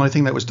 it's not the only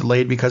thing that was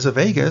delayed because of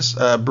Vegas.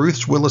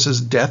 Bruce Willis's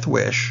Death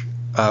Wish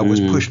was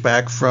pushed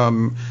back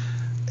from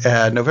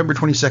November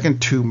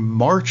 22nd to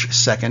March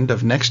 2nd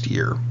of next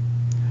year.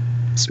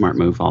 Smart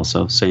move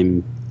also.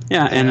 Same.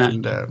 Yeah,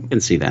 and I can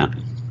see that.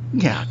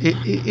 Yeah,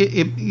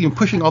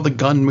 pushing all the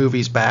gun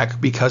movies back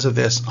because of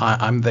this,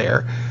 I'm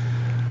there.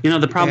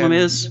 The problem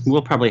is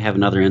we'll probably have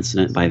another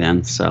incident by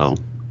then. So.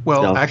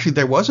 Well, actually,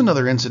 there was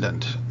another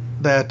incident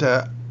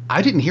that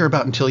I didn't hear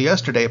about until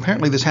yesterday.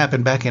 Apparently, this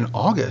happened back in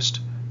August.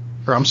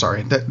 Or I'm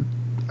sorry, that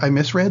I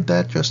misread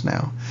that just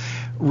now.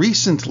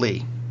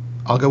 Recently,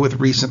 I'll go with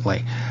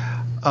recently.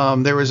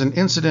 There was an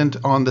incident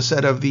on the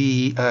set of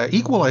the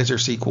Equalizer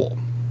sequel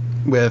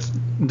with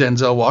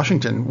Denzel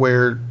Washington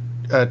where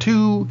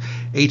two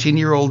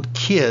 18-year-old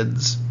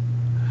kids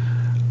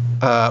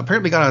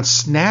apparently got on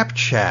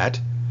Snapchat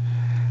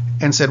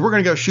and said, we're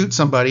going to go shoot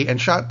somebody, and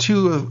shot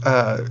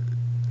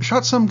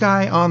some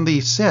guy on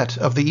the set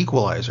of the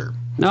Equalizer.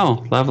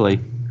 Oh, lovely.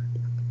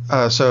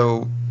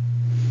 So,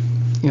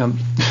 well,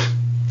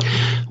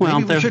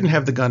 maybe we shouldn't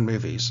have the gun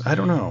movies. I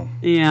don't know.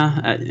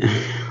 Yeah,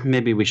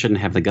 maybe we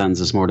shouldn't have the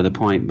guns is more to the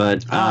point,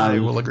 but... I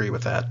will agree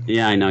with that.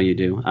 Yeah, I know you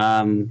do.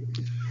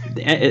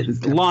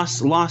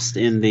 Lost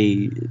in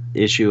the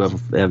issue of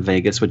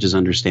Vegas, which is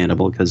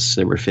understandable because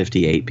there were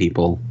 58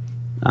 people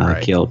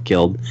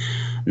killed,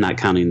 not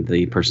counting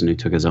the person who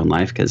took his own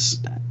life because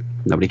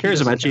nobody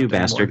cares about you,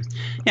 bastard. Anymore.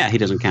 Yeah, he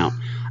doesn't count.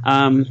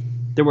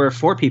 There were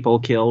 4 people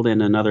killed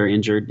and another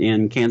injured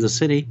in Kansas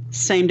City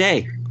same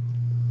day.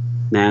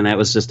 And that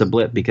was just a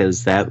blip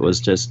because that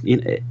was just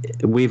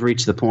we've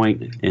reached the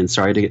point, and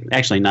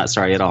not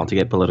sorry at all to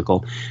get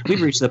political.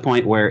 We've reached the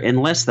point where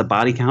unless the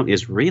body count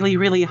is really,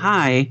 really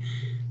high,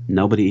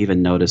 nobody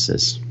even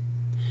notices.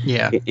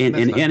 Yeah.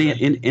 In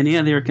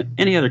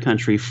any other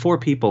country, 4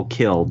 people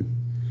killed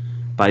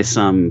by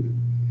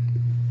some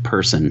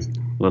person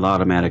with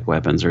automatic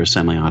weapons or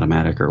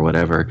semi-automatic or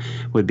whatever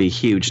would be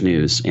huge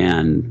news,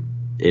 and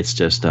it's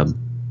just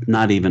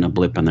not even a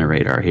blip on their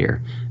radar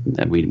here.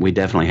 We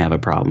definitely have a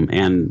problem.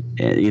 And,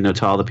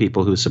 to all the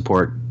people who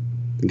support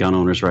gun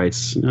owners'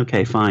 rights,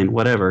 okay, fine,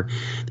 whatever.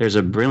 There's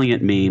a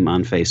brilliant meme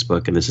on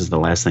Facebook, and this is the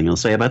last thing I'll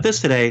say about this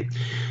today,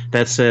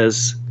 that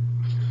says,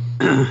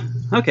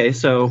 okay,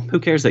 so who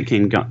cares that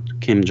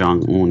Kim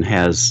Jong-un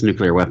has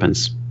nuclear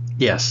weapons?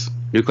 Yes.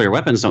 Nuclear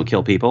weapons don't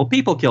kill people.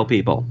 People kill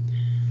people.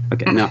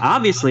 Okay, now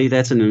obviously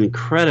that's an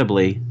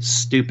incredibly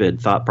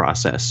stupid thought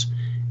process.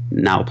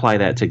 Now apply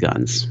that to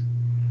guns.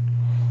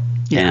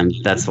 Yeah. And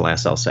that's the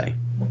last I'll say.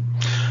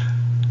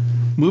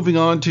 Moving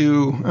on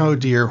to, oh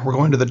dear, we're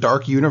going to the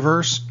Dark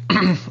Universe.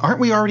 Aren't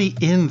we already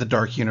in the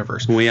Dark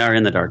Universe? We are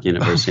in the Dark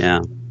Universe,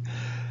 yeah.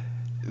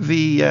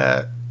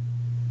 The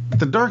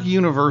Dark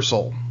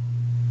Universal,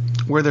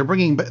 where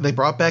they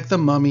brought back the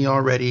Mummy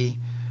already,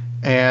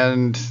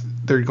 and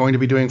they're going to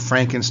be doing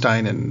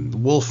Frankenstein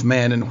and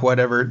Wolfman and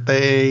whatever.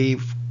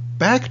 They've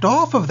backed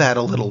off of that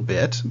a little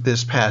bit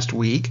this past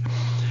week,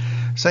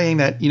 saying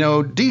that,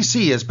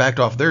 DC has backed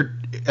off their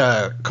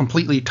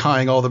completely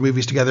tying all the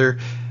movies together.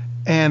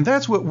 And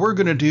that's what we're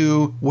going to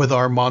do with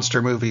our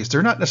monster movies.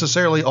 They're not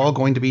necessarily all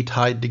going to be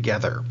tied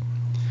together.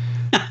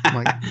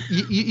 Like,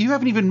 you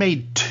haven't even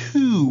made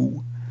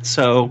two.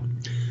 So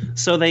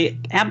they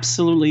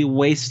absolutely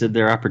wasted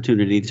their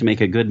opportunity to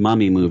make a good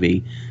Mummy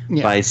movie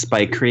by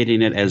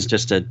creating it as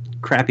just a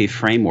crappy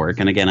framework.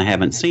 And again, I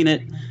haven't seen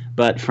it,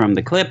 but from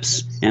the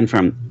clips and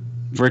from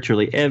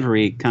virtually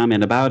every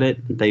comment about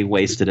it, they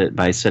wasted it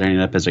by setting it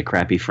up as a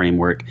crappy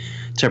framework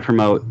to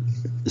promote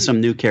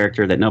some new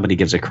character that nobody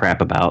gives a crap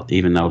about,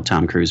 even though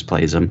Tom Cruise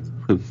plays him.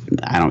 Who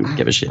I don't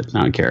give a shit.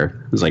 I don't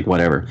care. It's like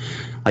whatever.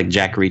 Like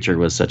Jack Reacher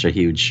was such a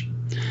huge.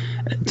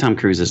 Tom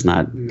Cruise is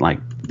not like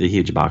the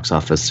huge box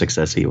office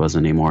success he was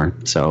anymore,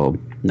 so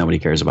nobody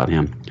cares about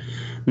him.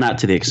 Not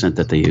to the extent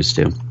that they used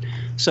to.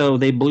 So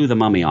they blew the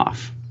Mummy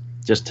off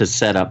just to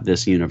set up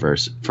this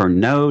universe for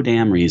no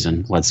damn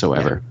reason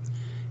whatsoever. Yeah.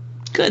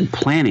 Good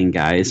planning,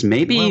 guys.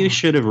 Maybe you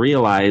should have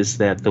realized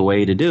that the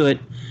way to do it,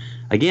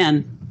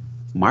 again,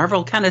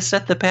 Marvel kind of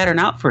set the pattern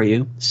out for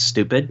you,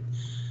 stupid.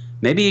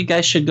 Maybe you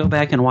guys should go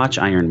back and watch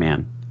Iron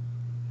Man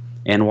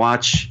and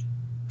watch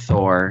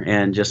Thor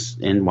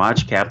and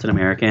watch Captain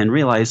America and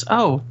realize,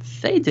 oh,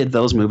 they did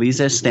those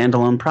movies as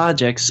standalone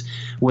projects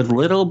with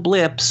little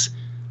blips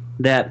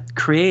that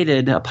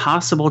created a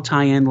possible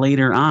tie-in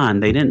later on.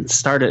 They didn't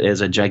start it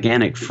as a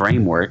gigantic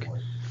framework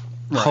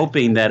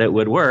hoping that it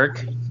would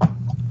work.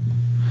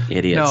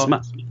 Idiots.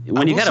 No,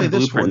 when you got a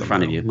blueprint in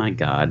front of you, my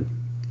God.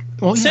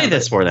 Well, say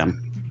this for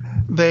them.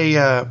 They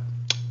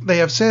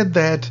have said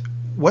that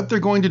what they're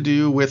going to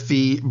do with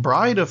the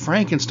Bride of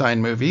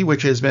Frankenstein movie,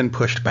 which has been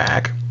pushed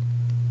back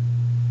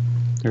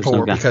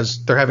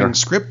because they're having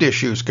script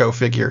issues, go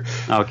figure.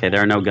 Okay,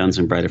 there are no guns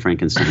in Bride of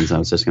Frankenstein, I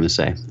was just going to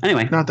say.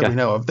 Anyway. Not that we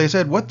know of. They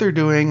said what they're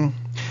doing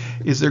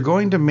is they're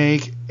going to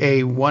make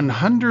a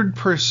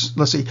 100%...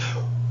 Let's see.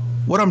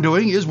 What I'm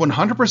doing is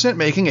 100%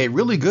 making a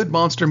really good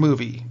monster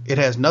movie. It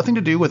has nothing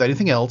to do with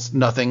anything else.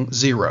 Nothing.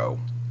 Zero.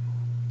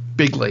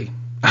 Bigly.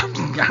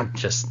 I'm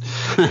just...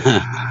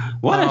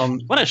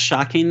 what a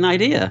shocking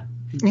idea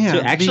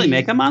to actually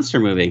make a monster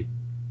movie.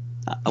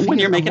 When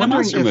you're making a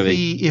monster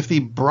movie. If the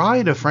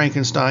Bride of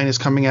Frankenstein is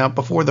coming out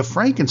before the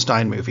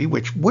Frankenstein movie,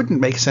 which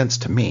wouldn't make sense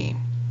to me.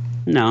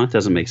 No, it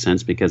doesn't make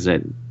sense because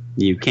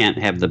you can't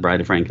have the Bride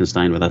of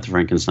Frankenstein without the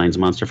Frankenstein's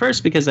monster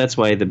first, because that's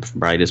why the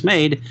Bride is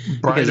made.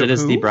 Because it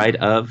is the bride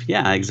of,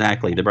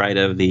 the bride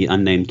of the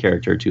unnamed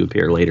character to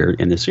appear later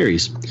in the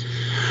series.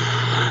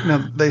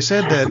 Now, they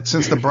said that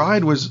since the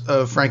Bride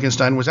of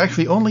Frankenstein was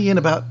actually only in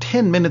about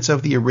 10 minutes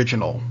of the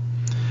original,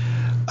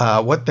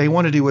 what they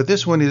want to do with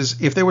this one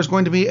is if there was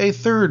going to be a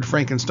third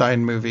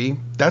Frankenstein movie,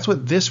 that's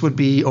what this would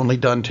be, only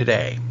done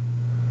today.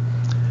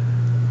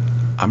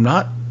 I'm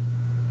not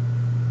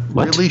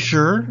really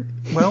sure.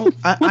 Well,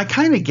 I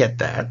kind of get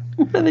that.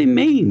 What do they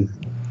mean?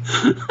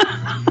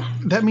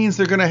 That means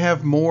they're going to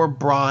have more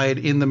Bride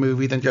in the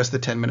movie than just the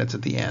 10 minutes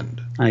at the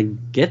end. I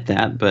get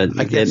that, but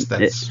I guess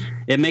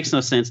it makes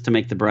no sense to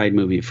make the Bride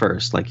movie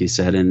first, like you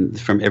said. And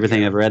from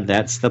everything I've read,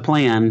 that's the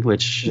plan,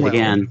 which,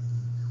 again,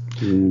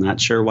 I'm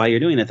not sure why you're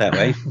doing it that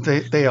way.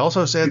 They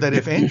also said that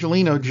if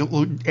Angelo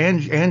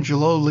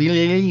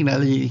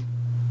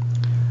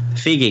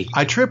Figgy.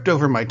 I tripped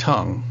over my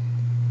tongue.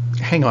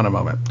 Hang on a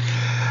moment.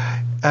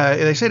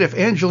 They said if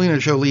Angelina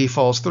Jolie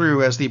falls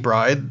through as the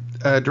Bride,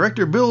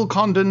 director Bill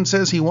Condon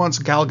says he wants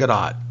Gal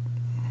Gadot.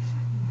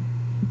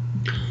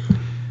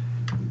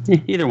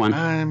 Either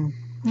one.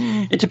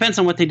 It depends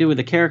on what they do with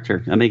the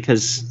character. I mean,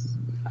 because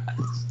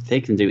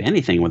they can do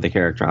anything with the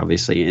character,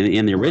 obviously.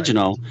 In the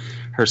original,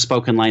 her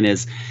spoken line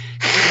is,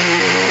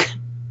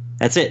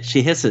 that's it.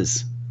 She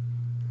hisses.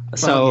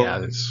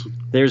 So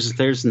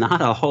there's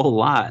not a whole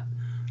lot.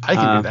 I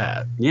can do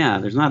that. Yeah,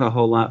 there's not a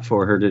whole lot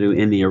for her to do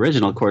in the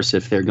original. Of course,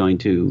 if they're going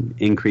to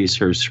increase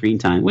her screen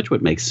time, which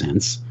would make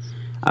sense,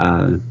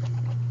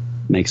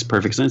 makes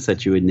perfect sense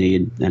that you would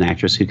need an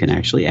actress who can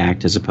actually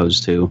act, as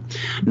opposed to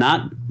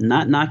not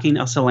knocking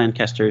Elsa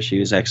Lanchester. She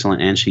was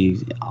excellent, and she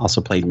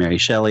also played Mary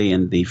Shelley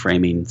in the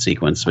framing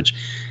sequence, which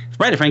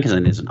Bride of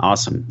Frankenstein is an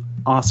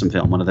awesome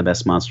film, one of the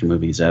best monster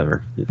movies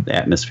ever. The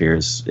atmosphere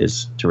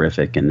is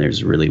terrific, and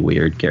there's really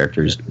weird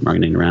characters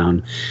running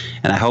around,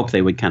 and I hope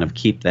they would kind of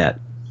keep that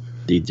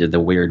the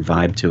weird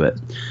vibe to it.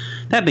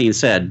 That being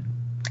said,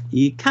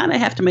 you kind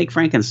of have to make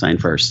Frankenstein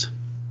first.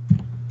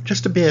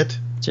 Just a bit.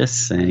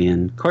 Just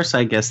saying. Of course,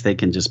 I guess they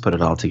can just put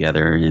it all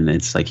together, and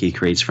it's like he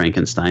creates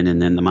Frankenstein,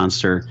 and then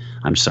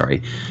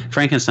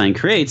Frankenstein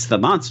creates the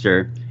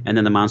monster, and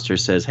then the monster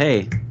says,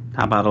 hey,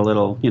 how about a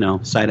little,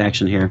 side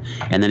action here?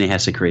 And then he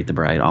has to create the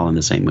Bride all in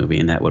the same movie,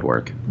 and that would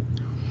work.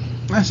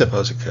 I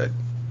suppose it could.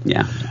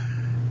 Yeah.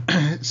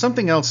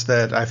 Something else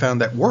that I found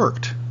that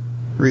worked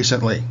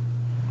recently,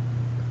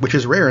 which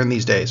is rare in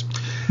these days.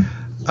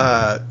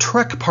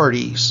 Trek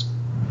parties.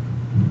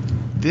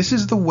 This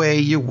is the way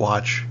you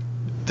watch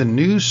the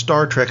new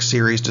Star Trek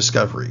series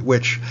Discovery,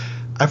 which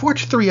I've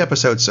watched 3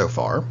 episodes so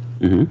far.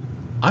 Mm-hmm.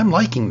 I'm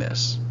liking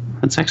this.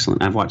 That's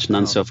excellent. I've watched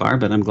none so far,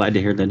 but I'm glad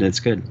to hear that it's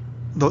good.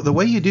 The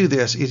way you do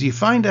this is you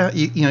find out,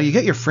 you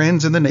get your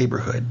friends in the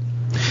neighborhood.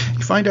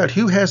 You find out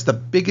who has the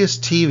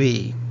biggest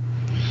TV.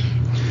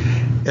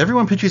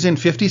 Everyone pitches in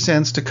 50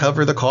 cents to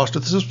cover the cost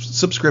of the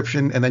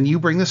subscription, and then you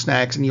bring the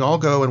snacks, and you all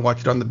go and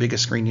watch it on the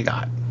biggest screen you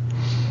got.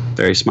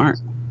 Very smart.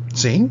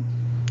 See?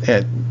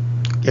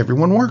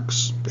 Everyone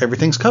works.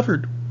 Everything's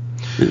covered.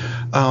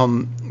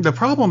 The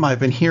problem I've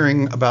been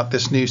hearing about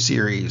this new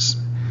series,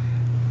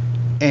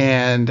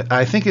 and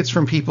I think it's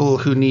from people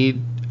who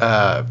need...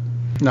 no,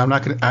 I'm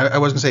not going to... I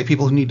was going to say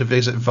people who need to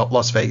visit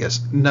Las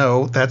Vegas.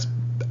 No, that's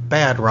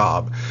bad,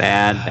 Rob.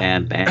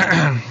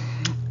 Bad.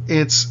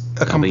 It's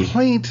a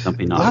complaint.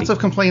 Lots of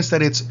complaints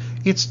that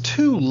it's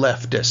too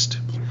leftist.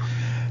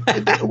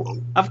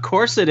 Of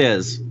course it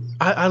is.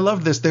 I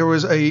love this. There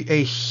was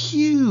a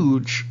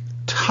huge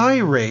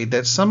tirade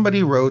that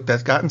somebody wrote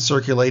that's gotten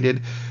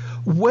circulated.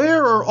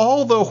 Where are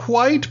all the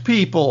white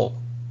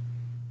people?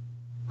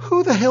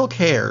 Who the hell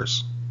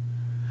cares?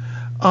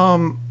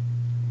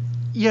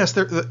 Yes,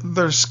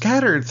 they're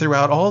scattered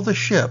throughout all the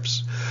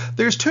ships.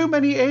 There's too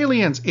many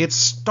aliens. It's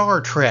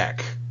Star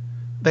Trek.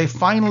 They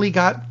finally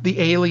got the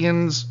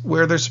aliens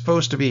where they're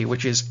supposed to be,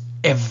 which is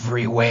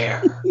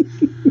everywhere.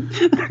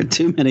 There are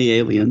too many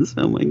aliens.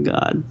 Oh my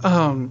God.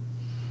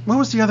 What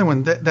was the other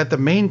one? That the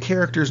main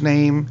character's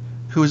name,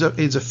 who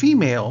is a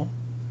female,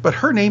 but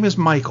her name is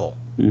Michael.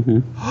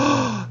 Mm-hmm.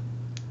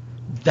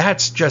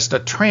 That's just a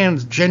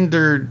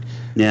transgendered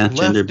leftist.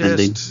 Gender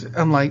bending.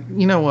 I'm like,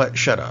 you know what?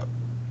 Shut up.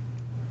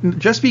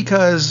 Just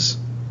because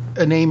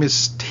a name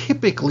is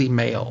typically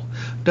male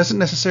doesn't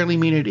necessarily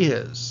mean it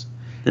is.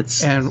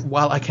 And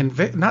while I can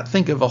not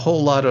think of a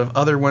whole lot of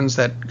other ones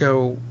that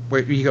go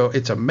where you go,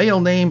 it's a male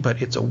name,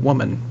 but it's a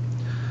woman,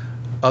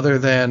 other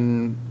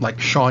than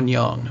like Sean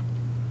Young.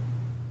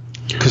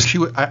 Because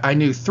I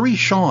knew 3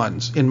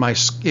 Seans when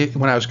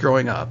I was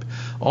growing up,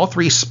 all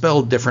 3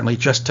 spelled differently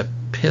just to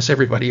piss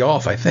everybody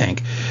off, I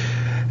think.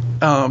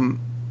 And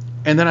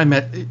then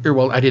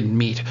I didn't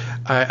meet.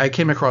 I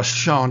came across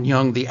Sean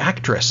Young, the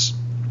actress,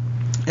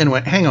 and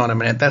went, hang on a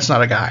minute, that's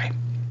not a guy.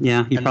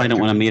 Yeah, you probably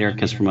don't want to meet her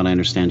because, from what I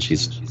understand, she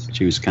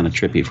was kind of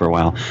trippy for a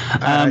while.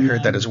 I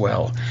heard that as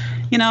well.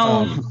 You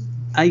know,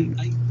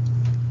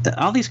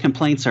 all these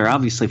complaints are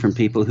obviously from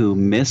people who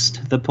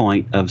missed the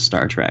point of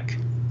Star Trek.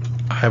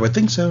 I would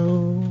think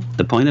so.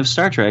 The point of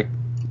Star Trek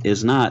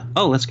is not,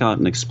 let's go out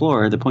and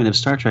explore. The point of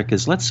Star Trek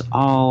is let's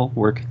all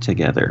work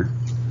together.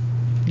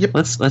 Yep.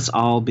 Let's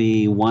all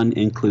be one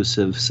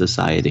inclusive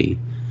society.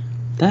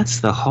 That's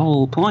the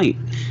whole point.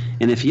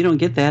 And if you don't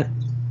get that,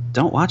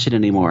 don't watch it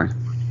anymore.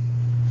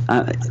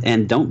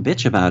 And don't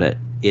bitch about it,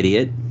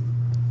 idiot.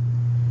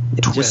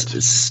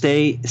 Just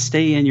stay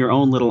in your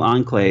own little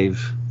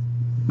enclave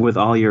with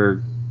all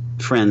your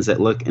friends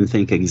that look and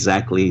think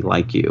exactly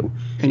like you.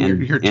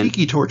 And your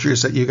tiki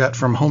torches that you got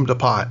from Home to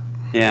Pot.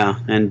 Yeah,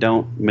 and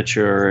don't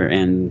mature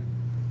and,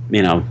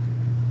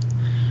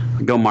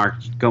 go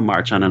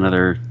march on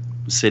another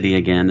city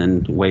again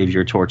and wave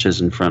your torches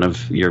in front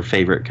of your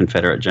favorite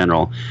Confederate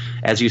general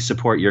as you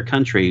support your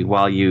country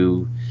while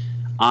you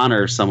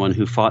honor someone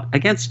who fought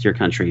against your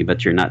country,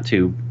 but you're not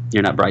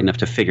bright enough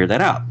to figure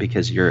that out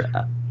because you're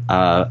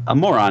a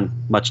moron,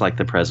 much like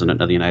the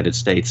President of the United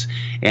States.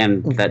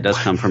 And that does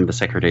come from the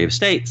Secretary of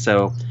State.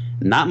 So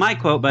not my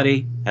quote,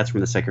 buddy. That's from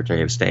the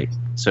Secretary of State.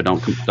 So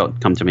don't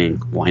come to me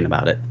and whine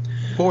about it.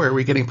 Boy, are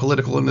we getting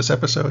political in this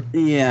episode.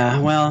 Yeah,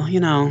 well,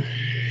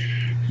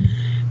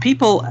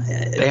 people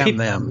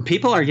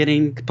people are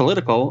getting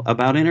political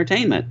about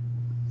entertainment.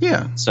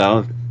 Yeah.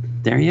 So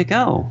there you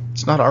go.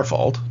 It's not our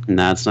fault.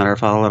 No, it's not our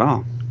fault at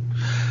all.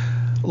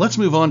 Let's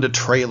move on to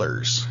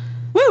trailers.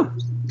 Woo!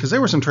 Because there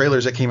were some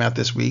trailers that came out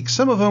this week.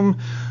 Some of them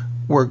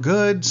were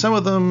good. Some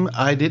of them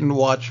I didn't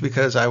watch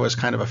because I was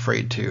kind of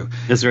afraid to.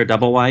 Is there a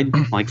double wide,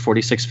 like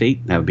 46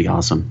 feet? That would be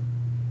awesome.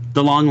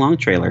 The long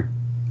trailer.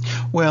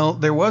 Well,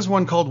 there was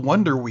one called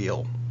Wonder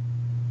Wheel.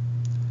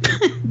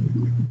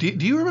 Do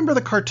you remember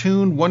the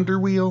cartoon Wonder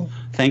Wheel?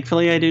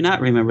 Thankfully, I do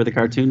not remember the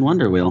cartoon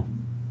Wonder Wheel.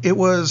 It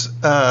was,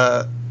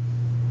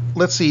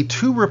 let's see,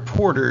 2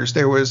 reporters.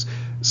 There was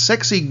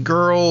sexy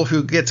girl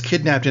who gets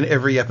kidnapped in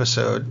every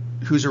episode,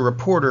 who's a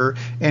reporter,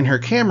 and her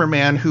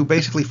cameraman who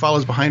basically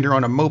follows behind her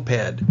on a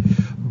moped.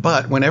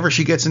 But whenever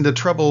she gets into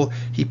trouble,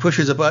 he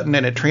pushes a button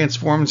and it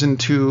transforms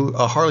into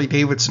a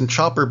Harley-Davidson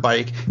chopper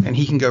bike, and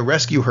he can go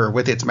rescue her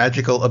with its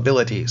magical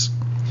abilities.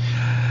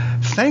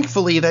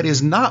 Thankfully, that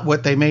is not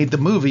what they made the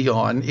movie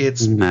on.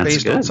 It's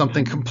based on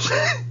something completely.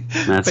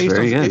 That's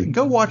very good.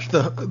 Go watch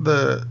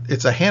the.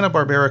 It's a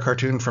Hanna-Barbera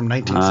cartoon from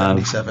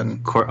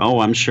 1977.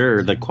 I'm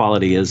sure the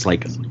quality is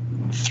like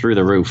through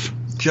the roof.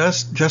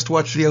 Just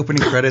watch the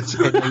opening credits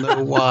and you'll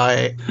know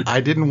why I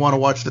didn't want to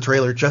watch the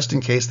trailer just in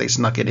case they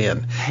snuck it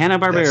in.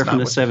 Hanna-Barbera from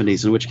the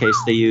 70s, in which case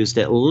they used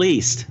at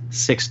least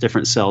 6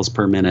 different cells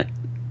per minute.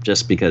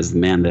 Just because,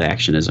 man, the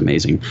action is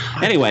amazing.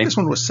 Anyway, this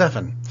one was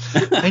 7.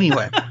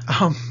 Anyway,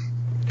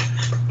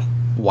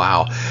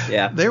 wow.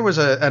 Yeah. There was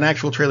an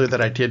actual trailer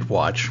that I did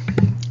watch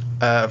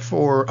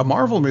for a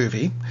Marvel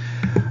movie.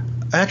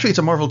 Actually, it's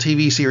a Marvel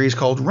TV series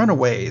called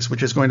Runaways,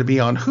 which is going to be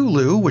on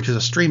Hulu, which is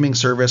a streaming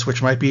service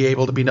which might be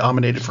able to be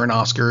nominated for an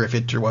Oscar if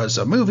it was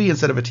a movie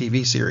instead of a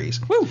TV series.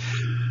 Woo.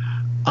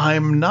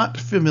 I'm not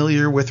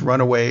familiar with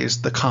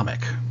Runaways, the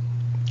comic.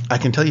 I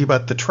can tell you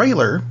about the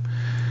trailer,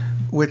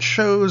 which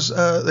shows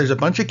there's a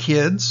bunch of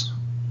kids,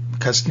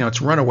 because,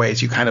 it's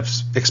Runaways, you kind of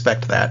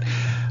expect that.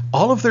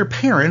 All of their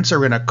parents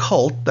are in a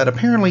cult that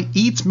apparently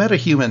eats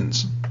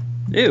metahumans.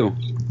 Ew.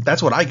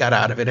 That's what I got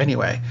out of it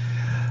anyway.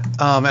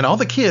 And all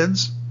the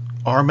kids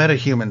are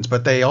metahumans,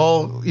 but they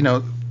all,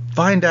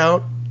 find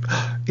out,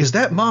 is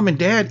that mom and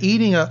dad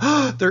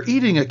they're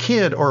eating a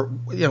kid, or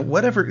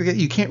whatever.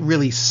 You can't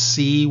really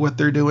see what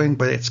they're doing,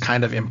 but it's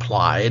kind of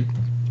implied,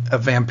 a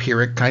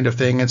vampiric kind of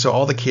thing. And so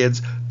all the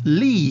kids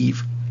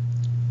leave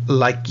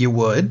like you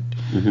would.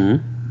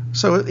 Mm-hmm.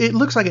 So it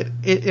looks like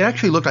it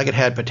actually looked like it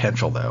had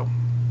potential, though.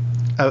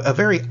 A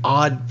very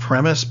odd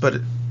premise, but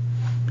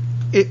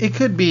it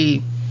could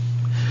be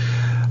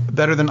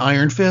better than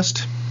Iron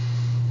Fist.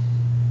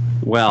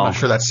 Well, I'm not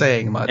sure that's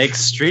saying much.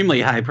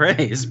 Extremely high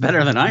praise.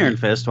 Better than Iron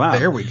Fist. Wow.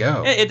 There we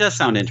go. It does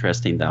sound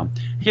interesting, though.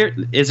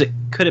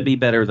 Could it be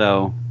better,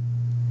 though,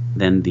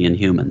 than the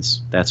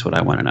Inhumans? That's what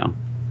I want to know.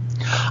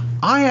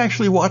 I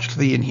actually watched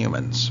the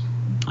Inhumans.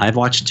 I've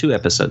watched 2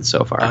 episodes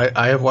so far.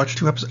 I have watched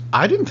 2 episodes.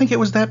 I didn't think it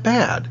was that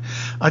bad.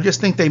 I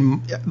just think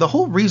the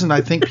whole reason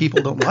I think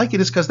people don't like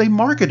it is because they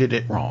marketed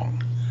it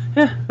wrong.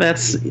 Yeah,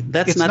 that's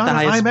It's not the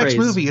highest an IMAX praise.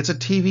 movie. It's a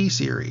TV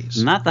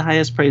series. Not the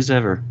highest praise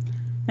ever.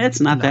 It's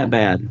not that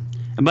bad.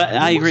 But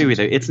I agree with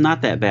you. It's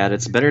not that bad.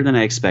 It's better than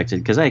I expected,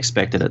 because I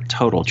expected a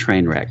total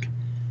train wreck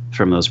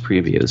from those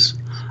previews.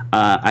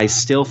 I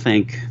still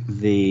think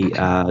the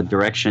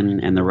direction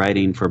and the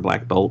writing for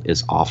Black Bolt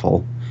is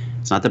awful.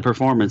 It's not the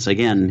performance.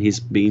 Again,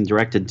 he's being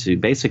directed to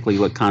basically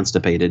look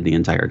constipated the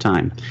entire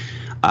time.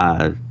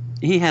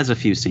 He has a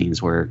few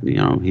scenes where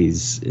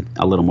he's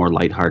a little more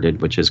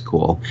lighthearted, which is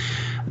cool.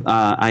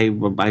 I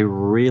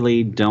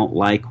really don't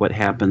like what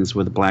happens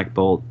with Black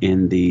Bolt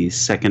in the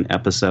 2nd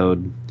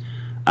episode.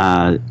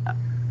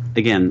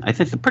 Again,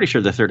 pretty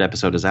sure the 3rd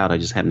episode is out. I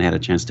just haven't had a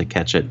chance to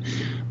catch it.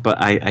 But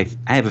I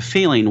have a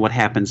feeling what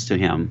happens to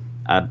him.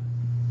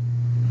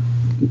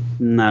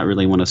 Not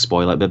really want to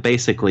spoil it, but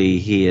basically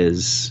he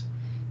is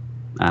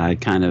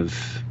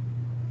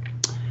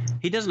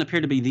he doesn't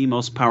appear to be the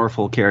most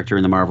powerful character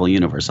in the Marvel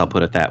Universe, I'll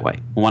put it that way.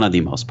 One of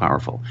the most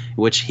powerful,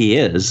 which he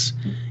is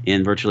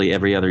in virtually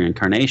every other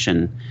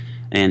incarnation.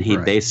 And he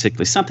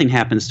basically, something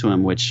happens to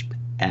him, which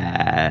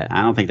I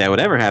don't think that would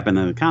ever happen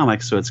in the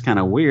comics, so it's kind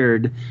of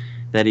weird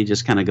that he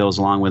just kind of goes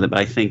along with it. But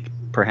I think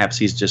perhaps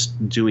he's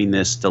just doing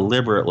this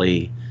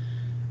deliberately.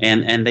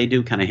 And they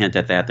do kind of hint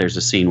at that. There's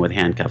a scene with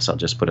handcuffs, I'll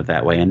just put it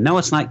that way. And no,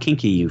 it's not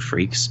kinky, you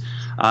freaks.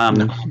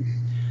 No.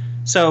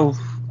 So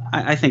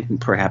I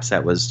think perhaps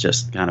that was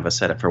just kind of a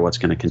setup for what's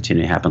going to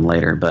continue to happen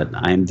later. But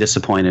I'm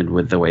disappointed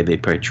with the way they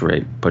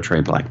portray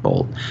Black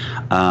Bolt.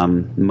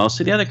 Most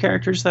of the other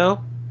characters,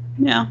 though,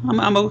 yeah,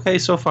 I'm okay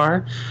so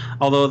far.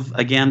 Although,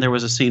 again, there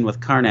was a scene with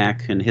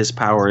Karnak, and his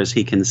power is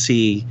he can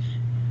see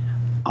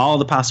all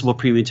the possible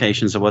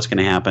permutations of what's going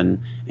to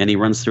happen, and he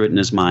runs through it in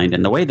his mind.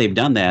 And the way they've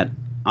done that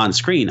on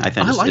screen, I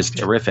think, is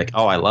terrific.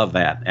 Oh, I love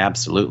that.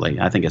 Absolutely.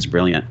 I think it's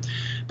brilliant.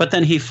 But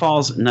then he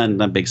falls, not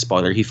a big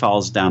spoiler, he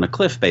falls down a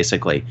cliff,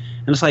 basically.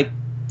 And it's like,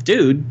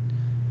 dude,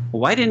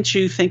 why didn't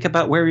you think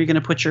about where you're going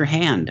to put your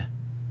hand?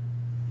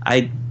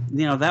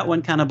 That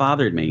one kind of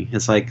bothered me.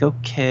 It's like,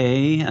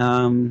 okay,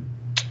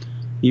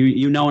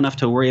 you know enough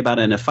to worry about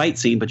it in a fight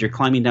scene, but you're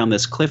climbing down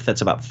this cliff that's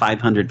about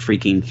 500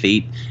 freaking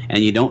feet,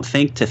 and you don't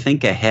think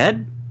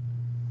ahead?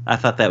 I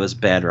thought that was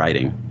bad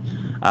writing.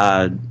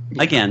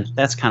 Again,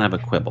 that's kind of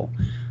a quibble.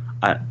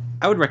 I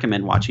would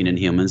recommend watching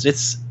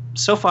Inhumans.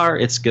 So far,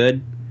 it's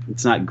good.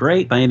 It's not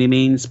great by any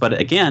means, but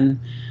again,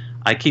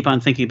 I keep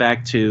on thinking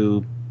back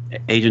to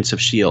Agents of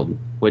S.H.I.E.L.D.,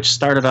 which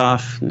started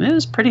off, it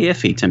was pretty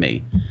iffy to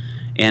me.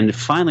 And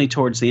finally,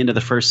 towards the end of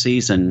the first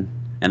season,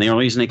 and the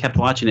only reason I kept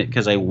watching it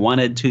because I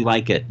wanted to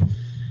like it,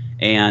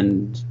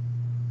 and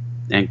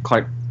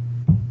Clark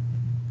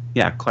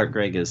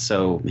Gregg is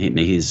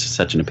he's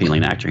such an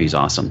appealing actor. He's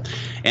awesome.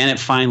 And it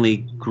finally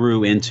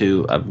grew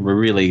into a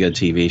really good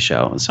TV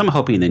show. So I'm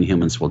hoping the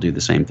Inhumans will do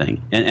the same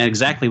thing. And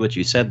exactly what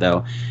you said,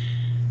 though,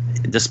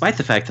 despite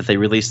the fact that they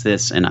released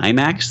this in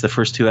IMAX, the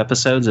first 2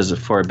 episodes is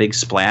for a big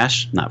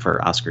splash, not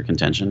for Oscar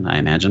contention, I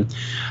imagine,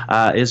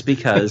 is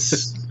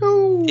because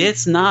it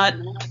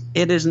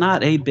is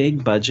not a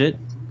big budget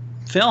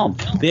film.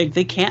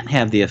 They can't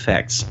have the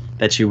effects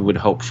that you would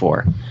hope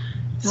for.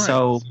 Right.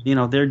 So,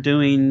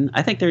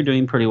 I think they're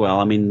doing pretty well.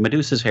 I mean,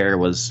 Medusa's hair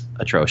was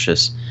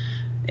atrocious,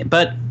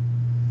 but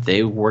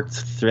they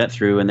worked that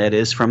through, and that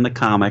is from the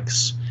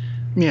comics.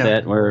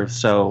 Yeah.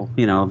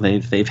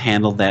 They've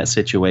handled that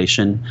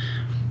situation.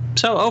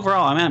 So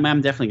overall,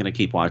 I'm definitely going to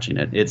keep watching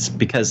it. It's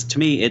because to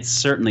me, it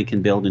certainly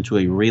can build into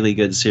a really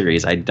good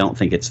series. I don't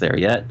think it's there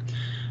yet,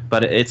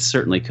 but it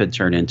certainly could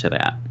turn into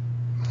that.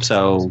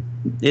 So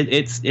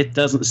it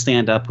doesn't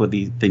stand up with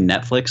the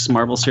Netflix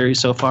Marvel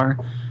series so far.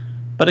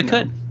 But it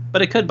could.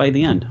 But it could by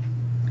the end.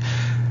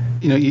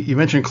 You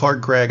mentioned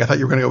Clark Gregg. I thought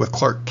you were going to go with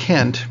Clark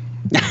Kent.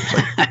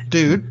 Like,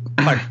 dude.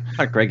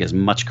 Clark Gregg is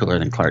much cooler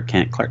than Clark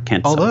Kent. Clark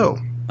Kent's although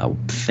a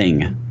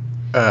thing.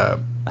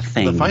 a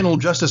thing. The final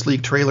Justice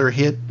League trailer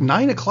hit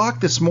 9 o'clock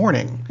this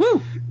morning.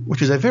 Woo!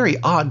 Which is a very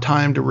odd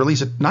time to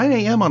release at 9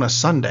 a.m. on a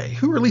Sunday.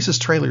 Who releases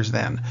trailers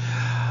then?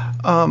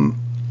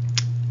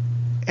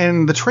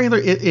 And the trailer,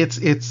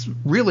 it's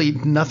really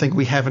nothing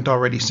we haven't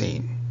already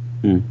seen.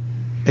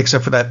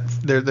 Except for that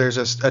there's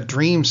a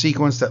dream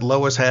sequence that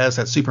Lois has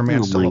that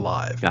Superman's still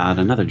alive. God,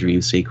 another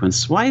dream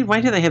sequence. Why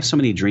do they have so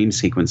many dream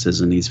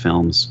sequences in these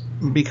films?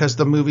 Because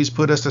the movies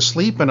put us to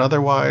sleep, and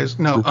otherwise,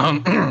 no.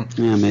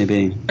 Yeah,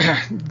 maybe.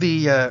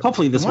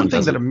 Hopefully this one one thing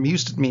doesn't. that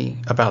amused me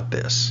about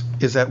this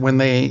is that when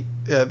they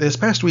this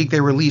past week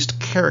they released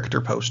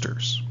character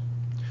posters.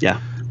 Yeah.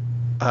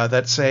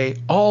 That say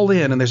all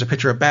in, and there's a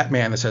picture of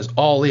Batman that says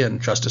all in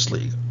Justice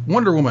League.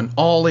 Wonder Woman,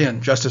 all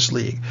in Justice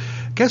League.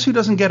 Guess who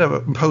doesn't get a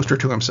poster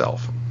to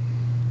himself?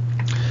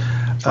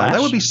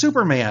 That would be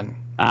Superman.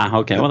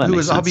 Okay. Well, that who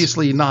makes is sense.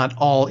 Obviously not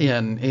all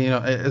in,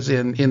 as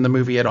in the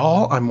movie at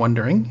all. I'm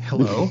wondering.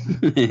 Hello.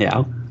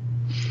 Yeah.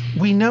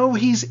 We know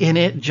he's in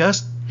it.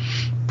 Just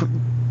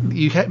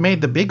you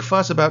made the big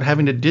fuss about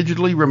having to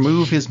digitally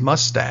remove his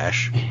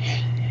mustache.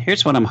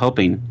 Here's what I'm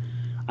hoping.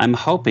 I'm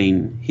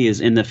hoping he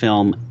is in the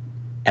film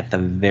at the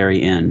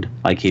very end,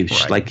 like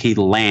he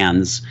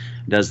lands,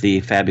 does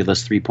the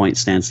fabulous 3-point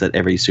stance that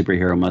every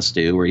superhero must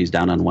do, where he's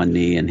down on one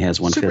knee and has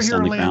one fist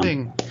on the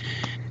landing.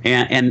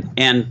 ground,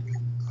 and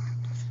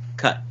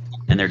cut,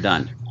 and they're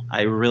done.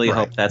 I really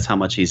hope that's how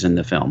much he's in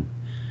the film.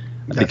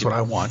 That's what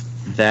I want.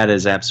 That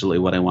is absolutely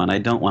what I want. I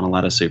don't want a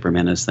lot of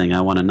Superman in this thing.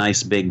 I want a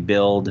nice big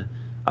build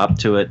up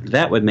to it.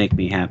 That would make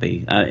me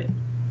happy.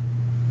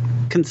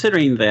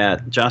 Considering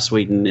that Joss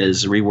Whedon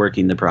is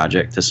reworking the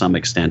project to some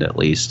extent at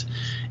least,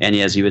 and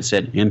as you had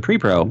said in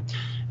pre-pro,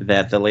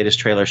 that the latest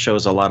trailer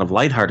shows a lot of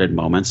lighthearted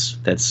moments.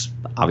 That's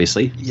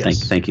obviously,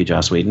 thank you,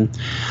 Joss Whedon.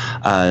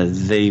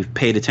 They've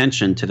paid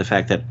attention to the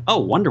fact that,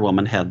 Wonder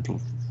Woman had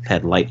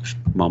light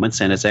moments,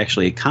 and it's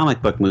actually a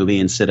comic book movie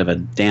instead of a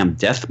damn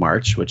death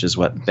march, which is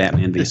what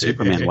Batman v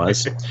Superman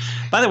was.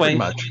 By the way,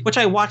 which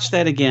I watched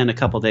that again a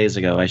couple days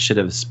ago. I should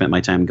have spent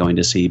my time going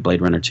to see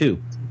Blade Runner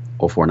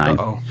 2049.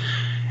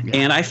 Yeah.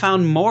 And I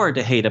found more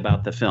to hate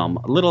about the film.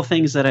 Little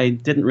things that I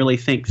didn't really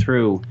think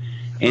through.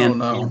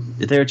 And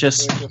they're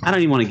just, I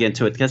don't even want to get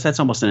into it because that's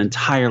almost an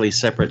entirely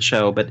separate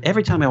show. But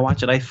every time I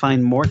watch it, I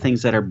find more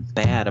things that are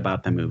bad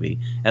about the movie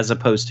as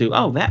opposed to,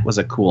 that was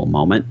a cool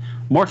moment.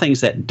 More things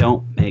that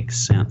don't make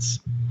sense.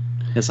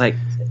 It's like,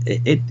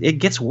 it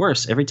gets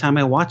worse every time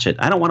I watch it.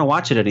 I don't want to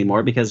watch it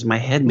anymore because my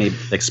head may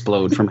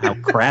explode from how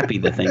crappy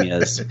the thing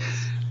is.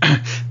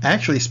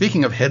 Actually,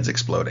 speaking of heads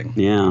exploding.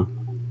 Yeah.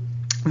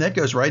 That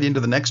goes right into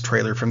the next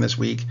trailer from this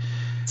week.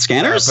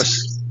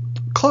 Scanners?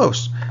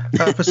 Close.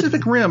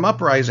 Pacific Rim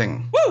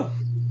Uprising. Woo!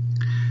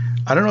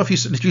 I don't know if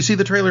did you see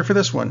the trailer for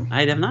this one?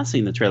 I have not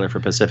seen the trailer for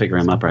Pacific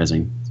Rim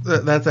Uprising.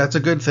 That's a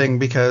good thing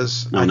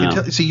because I can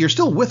tell. See, you're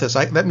still with us.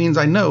 That means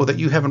I know that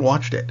you haven't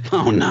watched it.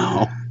 Oh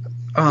no.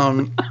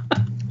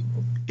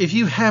 If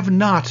you have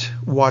not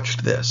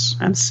watched this,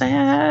 I'm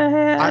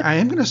sad.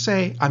 I'm going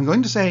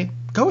to say,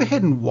 go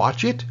ahead and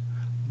watch it,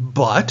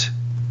 but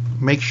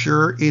make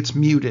sure it's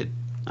muted.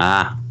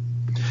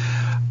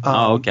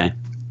 Okay.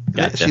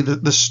 Gotcha. See,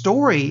 the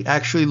story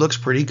actually looks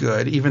pretty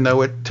good, even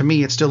though to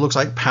me it still looks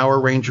like Power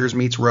Rangers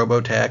meets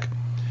Robotech,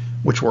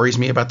 which worries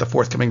me about the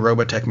forthcoming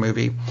Robotech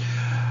movie.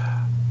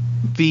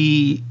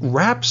 The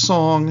rap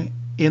song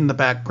in the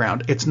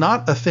background, it's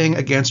not a thing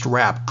against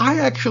rap. I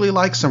actually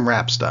like some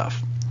rap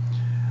stuff.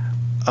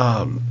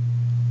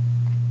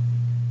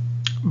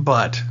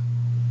 But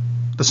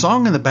the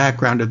song in the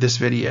background of this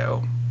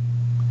video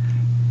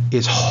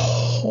is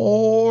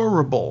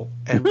horrible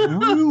and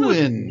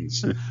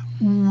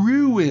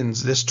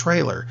ruins this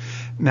trailer.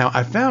 Now,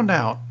 I found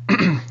out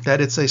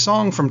that it's a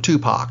song from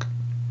Tupac,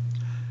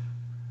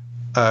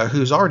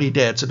 who's already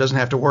dead, so doesn't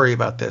have to worry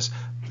about this.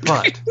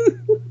 But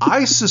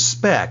I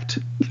suspect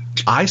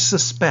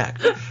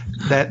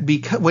that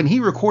because when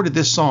he recorded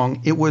this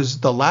song, it was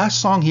the last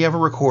song he ever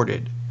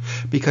recorded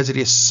because it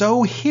is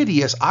so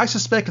hideous. I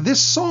suspect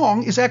this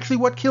song is actually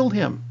what killed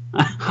him.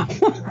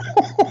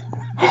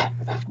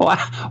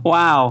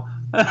 Wow.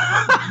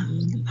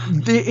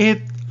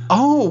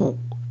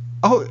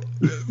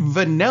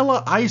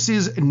 Vanilla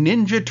Ice's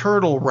Ninja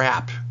Turtle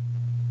rap.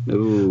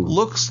 Ooh.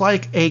 Looks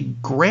like a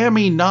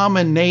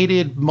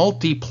Grammy-nominated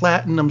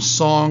multi-platinum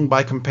song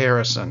by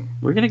comparison.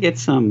 We're going to get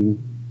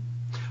some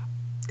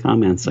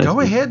comments. Go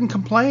ahead and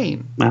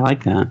complain. I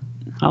like that.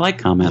 I like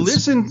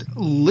comments.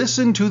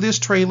 Listen to this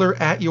trailer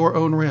at your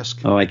own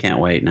risk. Oh, I can't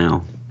wait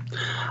now.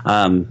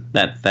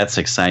 That's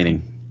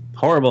exciting.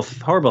 Horrible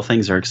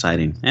things are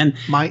exciting. And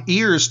my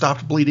ears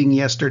stopped bleeding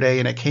yesterday,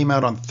 and it came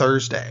out on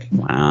Thursday.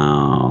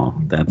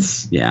 Wow,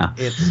 it's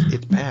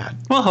bad.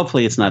 Well,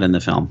 hopefully it's not in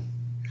the film,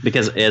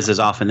 because as is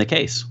often the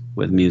case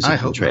with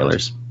music and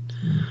trailers.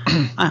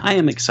 I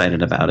am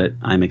excited about it.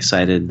 I'm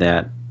excited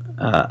that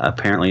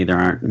apparently there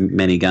aren't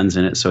many guns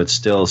in it, so it's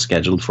still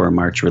scheduled for a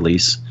March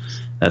release.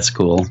 That's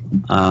cool.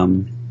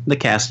 The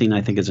casting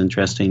I think is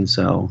interesting.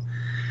 So.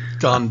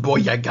 John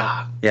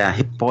Boyega. Yeah,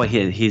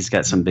 he's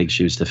got some big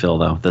shoes to fill,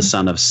 though. The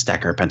son of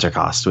Stacker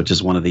Pentecost, which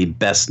is one of the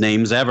best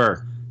names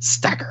ever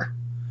Stacker.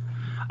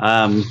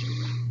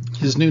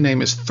 His new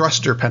name is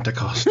Thruster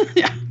Pentecost.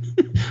 Yeah.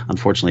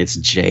 Unfortunately, it's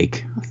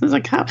Jake. It's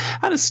like, how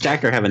does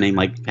Stacker have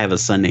a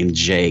son named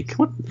Jake?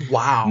 What?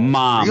 Wow.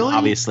 Mom Really?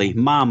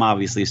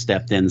 obviously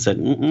stepped in and said,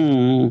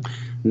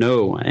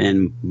 no.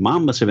 And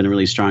Mom must have been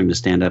really strong to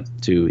stand up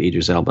to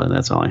Idris Elba.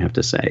 That's all I have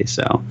to say.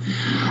 So,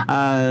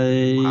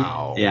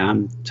 Wow. Yeah,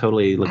 I'm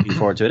totally looking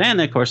forward to it. And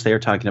of course, they're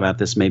talking about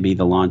this may be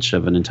the launch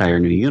of an entire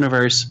new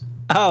universe.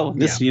 Oh,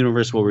 this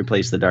universe will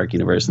replace the Dark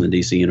Universe and the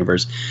DC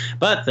Universe.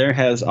 But there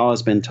has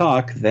always been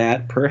talk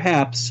that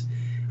perhaps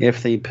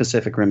if the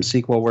Pacific Rim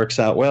sequel works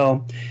out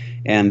well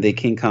and the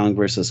King Kong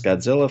versus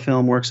Godzilla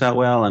film works out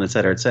well, and et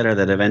cetera,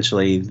 that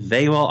eventually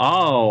they will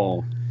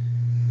all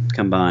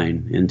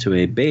combine into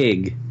a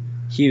big,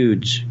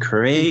 huge,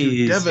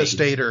 crazy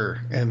Devastator,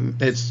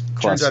 and it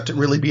turns out to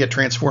really be a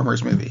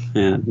Transformers movie.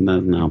 Yeah,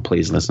 no,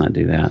 please, let's not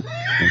do that.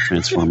 No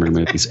Transformer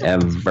movies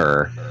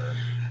ever.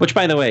 Which,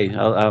 by the way,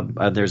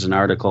 there's an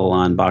article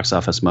on Box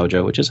Office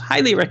Mojo, which is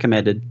highly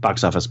recommended.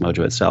 Box Office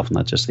Mojo itself,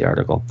 not just the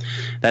article.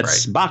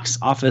 That's right. Box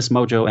Office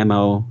Mojo,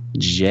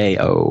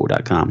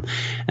 MOJO.com.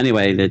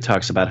 Anyway, it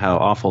talks about how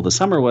awful the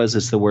summer was.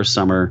 It's the worst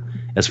summer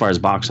as far as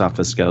box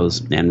office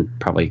goes, and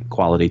probably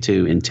quality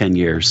too, in 10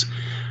 years.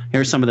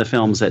 Here's some of the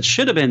films that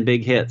should have been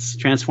big hits.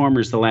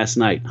 Transformers: The Last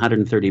Night,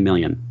 $130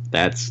 million.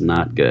 That's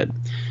not good.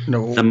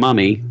 No. The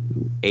Mummy,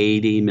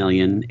 $80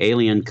 million.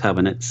 Alien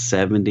Covenant,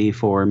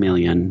 $74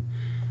 million.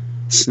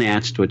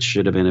 Snatched, which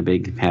should have been a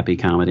big happy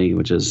comedy,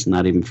 which is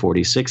not even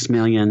 $46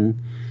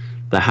 million.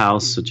 The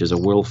House, which is a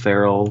Will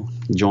Ferrell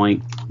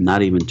joint,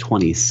 not even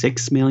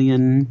 $26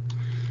 million.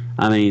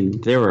 I mean,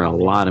 there were a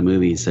lot of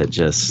movies that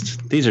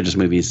these are just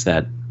movies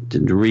that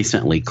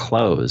recently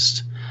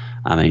closed.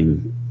 I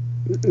mean,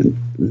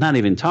 not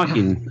even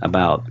talking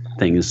about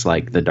things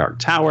like The Dark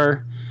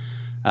Tower.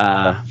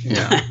 The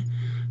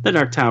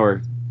Dark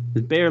Tower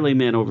barely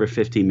made over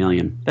 $50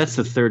 million. That's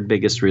the third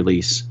biggest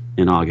release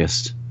in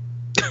August.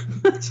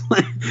 It's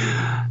like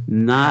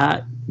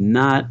not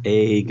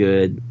a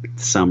good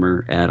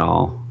summer at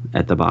all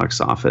at the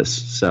box office.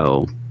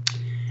 So,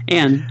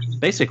 and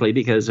basically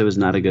because it was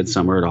not a good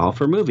summer at all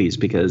for movies,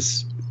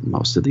 because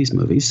most of these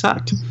movies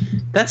sucked.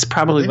 That's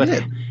probably what.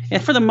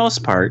 And for the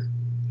most part,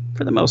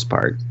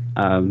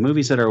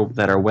 movies that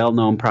are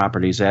well-known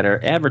properties that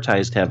are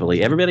advertised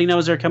heavily, everybody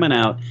knows they're coming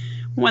out.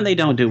 When they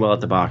don't do well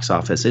at the box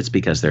office, it's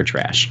because they're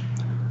trash.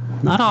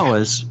 Not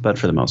always, but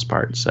for the most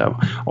part. So,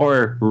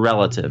 or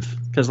relative,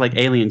 because like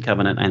Alien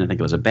Covenant, I don't think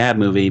it was a bad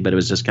movie, but it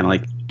was just kind of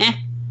like,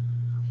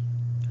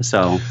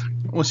 So,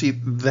 well, see,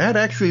 that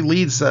actually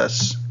leads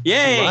us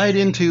right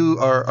into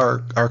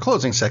our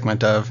closing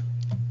segment of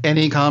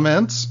any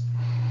comments,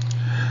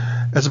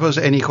 as opposed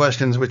to any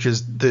questions, which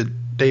is the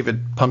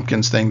David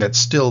Pumpkins thing that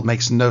still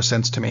makes no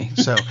sense to me.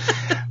 So,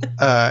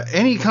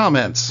 any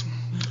comments?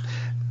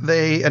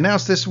 They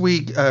announced this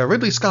week,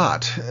 Ridley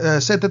Scott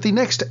said that the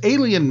next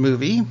Alien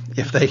movie,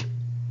 if they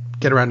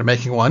get around to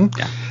making one,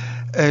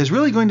 is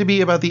really going to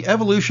be about the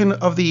evolution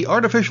of the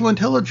artificial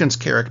intelligence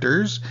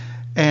characters,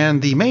 and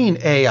the main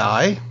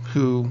AI,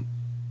 who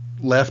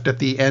left at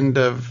the end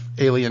of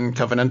Alien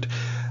Covenant,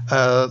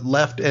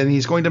 left, and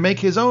he's going to make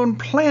his own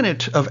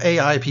planet of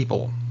AI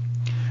people.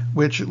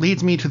 Which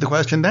leads me to the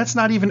question, that's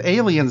not even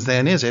aliens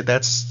then, is it?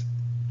 That's,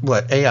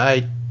 what,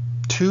 AI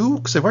 2?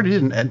 Because they've already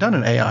done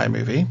an AI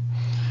movie.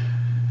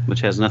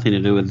 Which has nothing to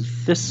do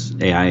with this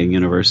AI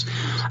universe.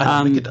 I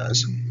don't think it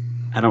does.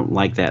 I don't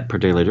like that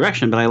particular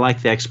direction, but I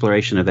like the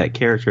exploration of that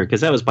character, because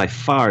that was by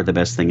far the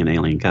best thing in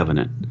Alien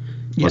Covenant,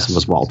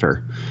 was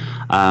Walter.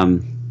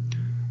 And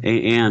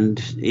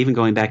even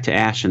going back to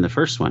Ash in the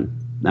first one,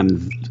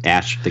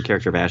 Ash, the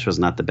character of Ash was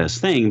not the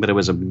best thing, but it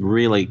was a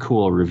really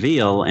cool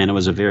reveal, and it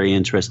was a very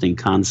interesting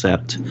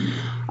concept.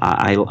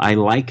 I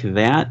like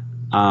that.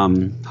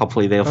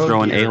 Hopefully they'll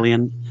throw an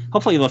alien.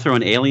 Hopefully they'll throw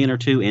an alien or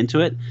two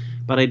into it.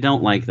 But I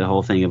don't like the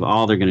whole thing of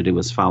all they're going to do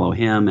is follow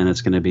him, and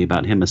it's going to be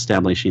about him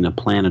establishing a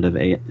planet of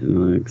AI.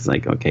 It's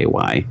like, okay,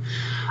 why?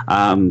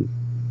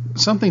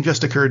 Something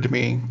just occurred to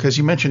me, because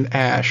you mentioned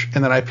Ash,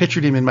 and then I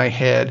pictured him in my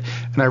head,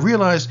 and I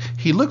realized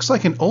he looks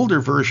like an older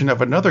version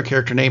of another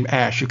character named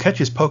Ash who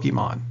catches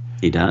Pokemon.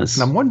 He does.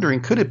 And I'm wondering,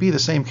 could it be the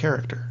same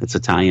character? It's a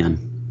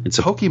tie-in.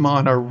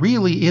 Pokemon are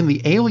really in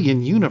the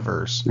Alien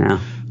universe. Yeah.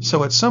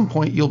 So at some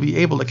point, you'll be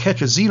able to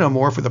catch a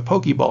Xenomorph with a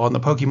Pokeball in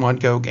the Pokemon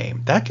Go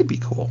game. That could be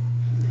cool.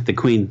 The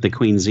queen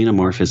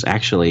xenomorph is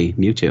actually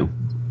Mewtwo.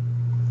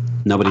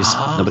 Nobody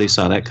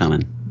saw that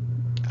coming.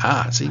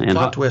 See,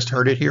 plot twist,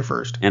 heard it here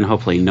first. And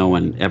hopefully no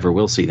one ever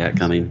will see that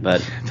coming.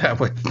 But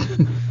that would.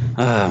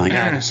 Oh my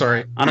God!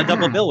 Sorry. On a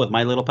double bill with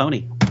My Little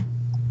Pony.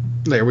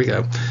 There we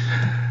go.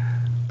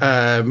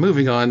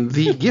 Moving on,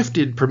 The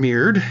Gifted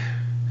premiered.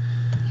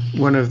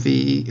 One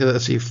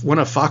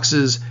of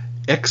Fox's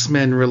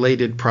X-Men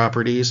related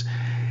properties,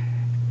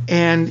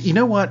 and you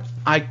know what?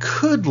 I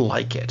could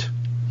like it.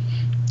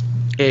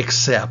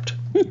 Except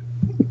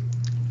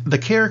the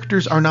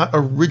characters are not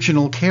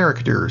original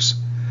characters.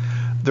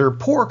 They're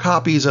poor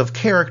copies of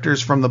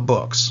characters from the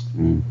books.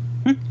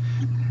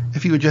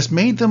 If you had just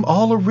made them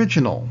all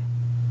original,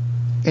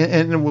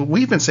 and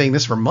we've been saying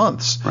this for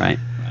months. Right.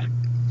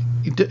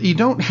 You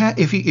don't have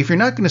if you're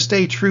not going to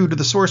stay true to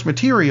the source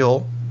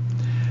material,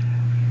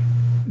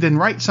 then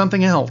write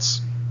something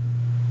else.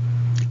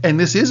 And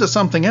this is a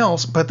something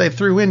else, but they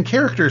threw in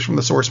characters from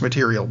the source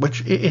material,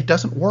 which it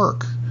doesn't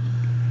work.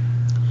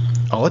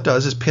 All it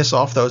does is piss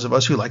off those of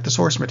us who like the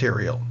source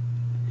material.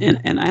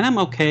 And I'm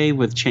okay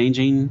with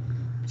changing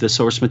the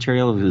source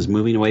material, if it was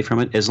moving away from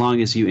it, as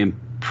long as you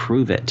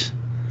improve it.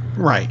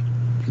 Right.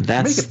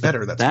 That's make it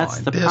better. That's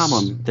fine. The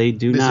problem. They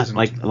do not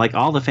like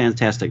all the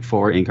Fantastic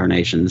Four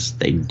incarnations.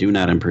 They do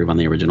not improve on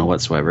the original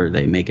whatsoever.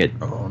 They make it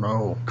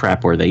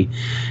crapworthy,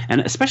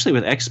 and especially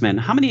with X-Men.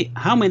 How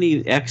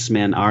many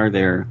X-Men are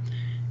there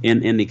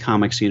in the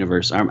comics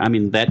universe? I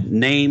mean, that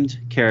named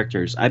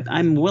characters.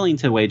 I'm willing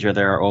to wager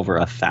there are over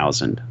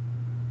 1,000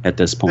 at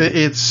this point.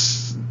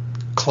 It's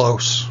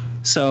close.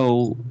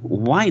 So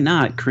why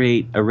not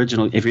create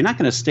original? If you're not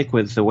going to stick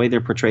with the way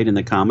they're portrayed in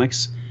the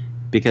comics,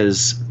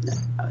 because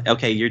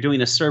okay, you're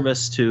doing a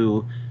service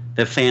to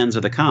the fans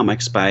of the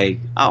comics by,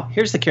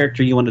 here's the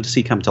character you wanted to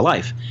see come to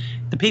life.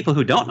 The people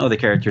who don't know the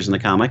characters in the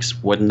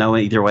comics wouldn't know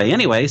either way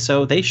anyway,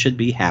 so they should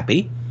be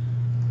happy.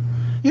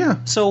 Yeah.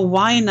 So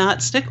why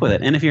not stick with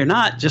it? And if you're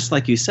not, just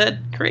like you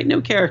said, create new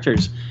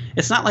characters.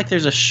 It's not like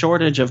there's a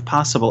shortage of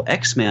possible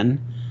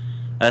X-Men,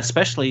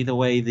 especially the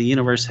way the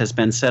universe has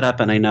been set up.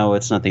 And I know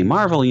it's not the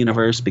Marvel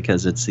universe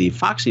because it's the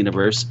Fox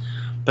universe,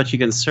 but you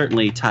can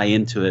certainly tie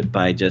into it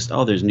by just,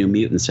 there's new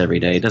mutants every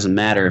day. It doesn't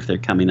matter if they're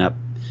coming up,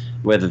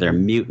 whether they're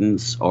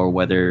mutants or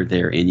whether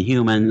they're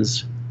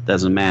Inhumans.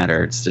 Doesn't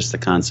matter. It's just the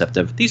concept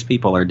of these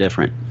people are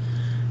different.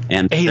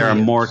 And Aliens. There are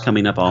more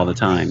coming up all the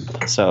time.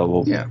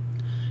 So,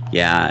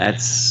 yeah,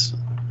 it's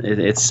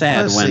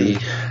sad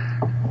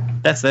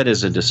that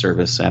is a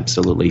disservice,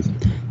 absolutely,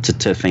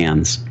 to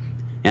fans.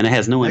 And it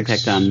has no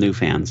impact on new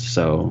fans,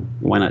 so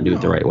why not do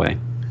it the right way?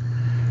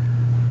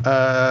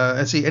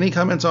 Let's see. Any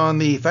comments on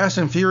the Fast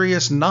and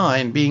Furious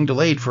 9 being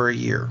delayed for a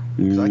year?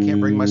 Because I can't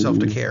bring myself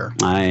to care.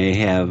 I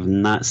have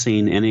not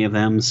seen any of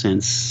them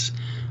since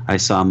I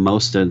saw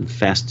most of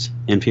Fast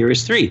and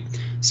Furious 3.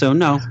 So,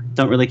 no,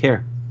 don't really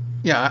care.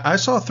 Yeah, I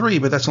saw 3,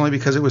 but that's only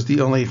because it was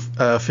the only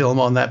film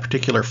on that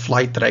particular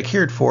flight that I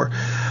cared for.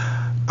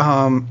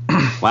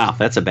 Wow,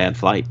 that's a bad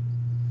flight.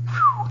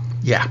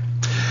 Yeah.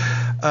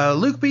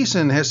 Luke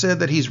Beeson has said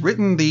that he's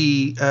written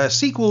the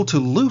sequel to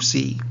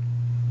Lucy.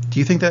 Do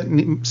you think that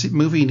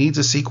movie needs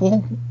a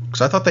sequel?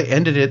 Because I thought they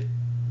ended it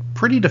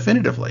pretty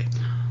definitively.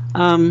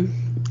 I'm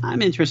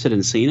interested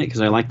in seeing it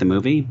because I like the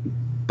movie,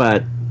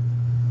 but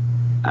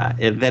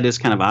that is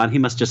kind of odd. He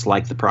must just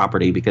like the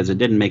property because it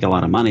didn't make a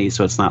lot of money,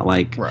 so it's not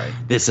like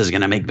this is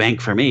going to make bank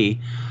for me.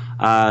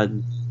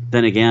 Then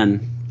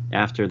again,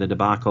 after the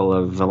debacle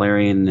of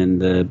Valerian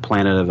and the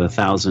Planet of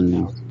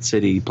 1,000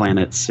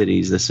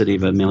 cities, the City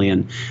of a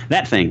Million,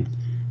 that thing,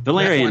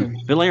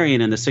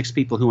 Valerian and the 6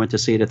 people who went to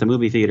see it at the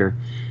movie theater,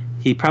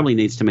 he probably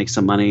needs to make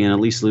some money, and at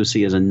least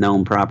Lucy is a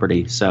known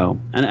property. So,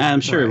 and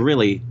I'm sure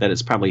really that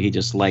it's probably he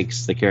just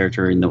likes the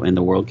character in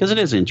the world because it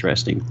is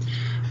interesting.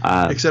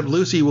 Except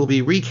Lucy will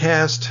be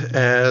recast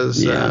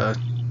as.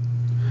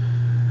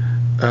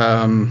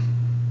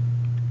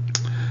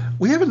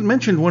 We haven't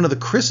mentioned one of the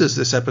Chris's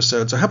this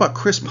episode, so how about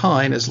Chris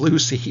Pine as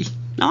Lucy?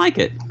 I like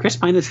it. Chris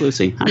Pine as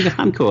Lucy.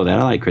 I'm cool with that.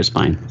 I like Chris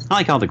Pine. I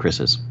like all the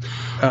Chris's.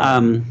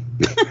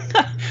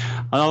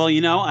 Although,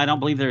 I don't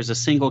believe there's a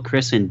single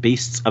Chris in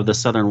Beasts of the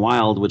Southern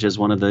Wild, which is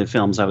one of the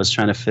films I was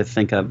trying to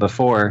think of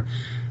before,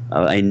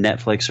 a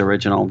Netflix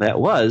original that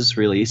was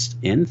released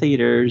in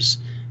theaters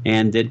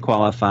and did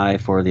qualify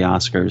for the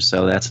Oscars.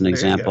 So that's an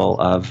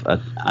example of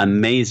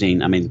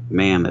amazing. I mean,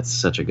 man, that's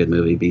such a good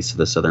movie, Beasts of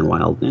the Southern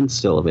Wild, and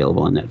still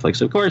available on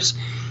Netflix, of course.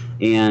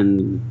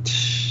 And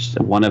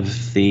one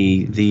of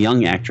the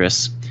young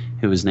actress,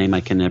 whose name I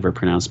can never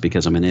pronounce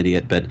because I'm an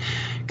idiot, but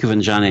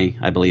Kuvanjani,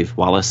 I believe,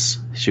 Wallace,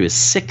 she was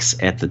 6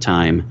 at the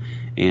time,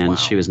 and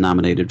she was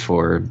nominated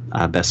for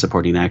Best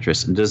Supporting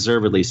Actress,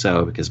 deservedly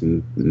so, because,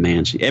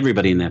 man,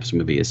 everybody in that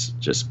movie is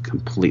just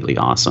completely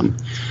awesome.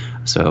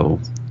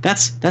 So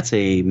that's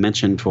a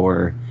mention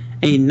for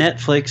a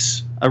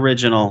Netflix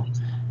original,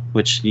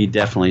 which you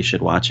definitely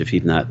should watch if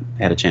you've not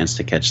had a chance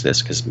to catch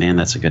this, because, man,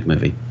 that's a good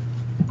movie.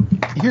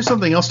 Here's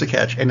something else to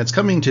catch, and it's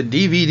coming to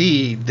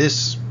DVD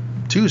this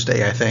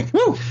Tuesday, I think.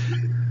 Woo!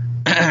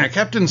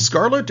 Captain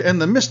Scarlet and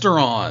the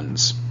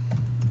Mysterons.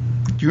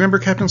 Do you remember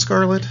Captain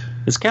Scarlet?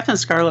 Is Captain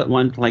Scarlet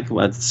one like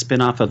a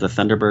spin-off of the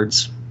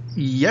Thunderbirds?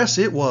 Yes,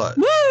 it was.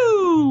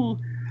 Woo!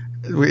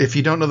 If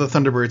you don't know the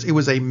Thunderbirds, it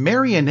was a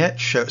marionette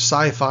show,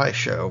 sci-fi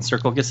show.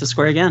 Circle gets the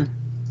square again.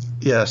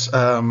 Yes.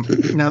 Now,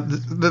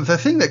 the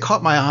thing that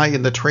caught my eye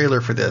in the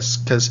trailer for this,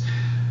 because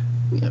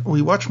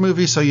we watch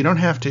movies so you don't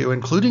have to,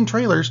 including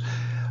trailers.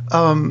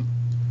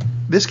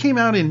 This came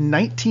out in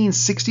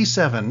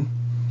 1967,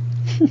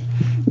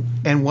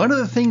 and one of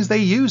the things they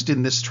used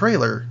in this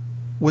trailer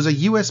was a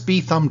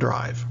USB thumb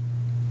drive.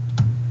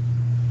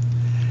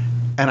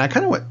 And I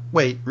kind of went,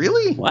 wait,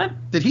 really? What?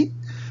 Did he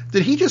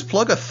just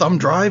plug a thumb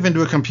drive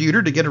into a computer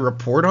to get a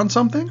report on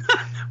something?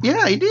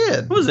 Yeah, he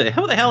did. Who the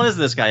hell is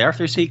this guy?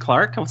 Arthur C.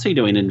 Clarke? What's he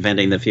doing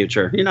inventing the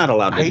future? You're not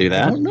allowed to do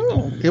that. I don't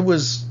know. It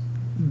was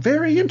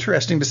very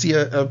interesting to see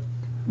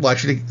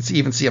actually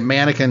even see a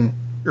mannequin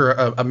or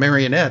a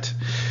marionette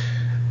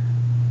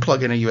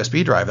plug in a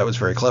USB drive. That was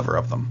very clever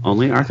of them.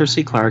 Only Arthur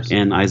C. Clarke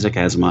and Isaac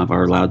Asimov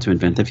are allowed to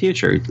invent the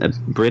future.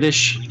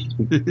 British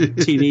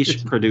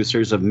TV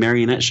producers of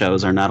marionette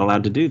shows are not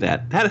allowed to do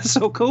that. That is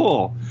so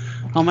cool.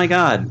 Oh, my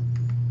God.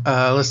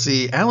 Let's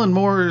see. Alan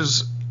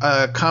Moore's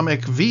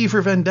comic V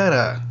for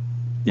Vendetta,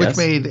 which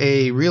made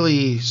a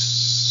really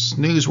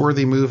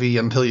newsworthy movie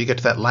until you get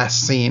to that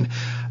last scene,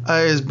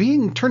 is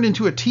being turned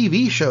into a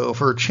TV show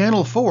for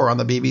Channel 4 on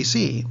the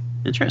BBC.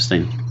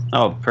 Interesting.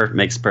 Oh,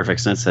 makes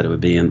perfect sense that it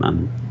would be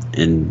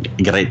in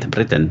Great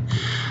Britain.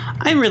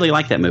 I really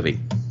like that movie.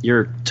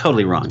 You're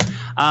totally wrong.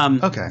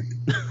 Okay.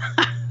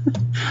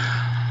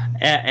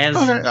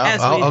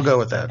 I'll go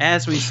with that.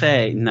 As we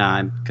say,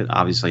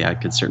 obviously I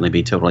could certainly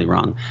be totally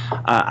wrong.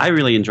 I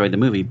really enjoyed the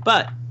movie,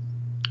 but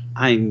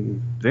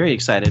I'm very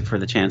excited for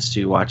the chance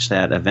to watch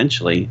that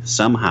eventually,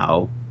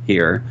 somehow,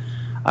 here.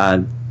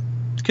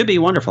 Could be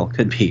wonderful.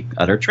 Could be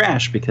utter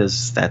trash,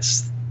 because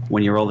that's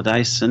when you roll the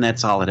dice, and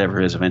that's all it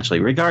ever is eventually,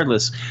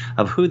 regardless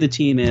of who the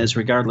team is,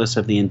 regardless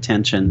of the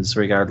intentions,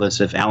 regardless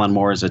if Alan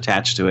Moore is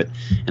attached to it,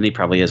 and he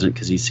probably isn't,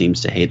 because he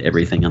seems to hate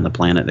everything on the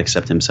planet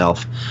except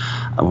himself.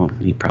 Well,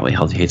 he probably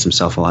hates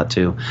himself a lot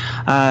too.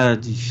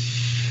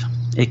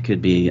 It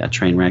could be a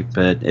train wreck,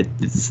 but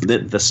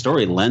the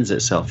story lends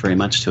itself very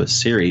much to a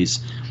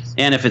series,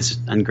 and if it's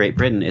in Great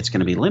Britain, it's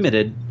going to be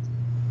limited.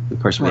 Of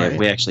course,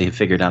 we actually have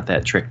figured out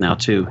that trick now,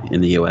 too,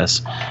 in the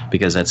U.S.,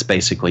 because that's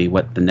basically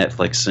what the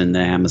Netflix and the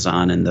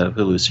Amazon and the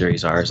Hulu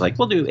series are. It's like,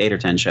 we'll do 8 or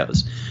 10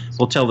 shows.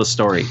 We'll tell the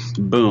story.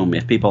 Boom.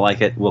 If people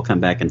like it, we'll come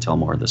back and tell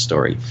more of the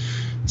story.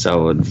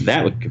 So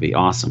that could be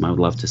awesome. I would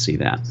love to see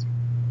that.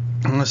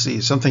 Let's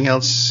see. Something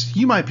else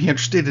you might be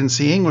interested in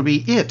seeing would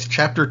be It,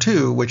 Chapter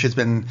 2, which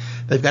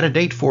they've got a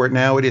date for it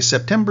now. It is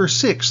September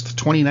 6th,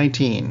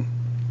 2019.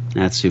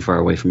 That's too far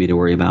away for me to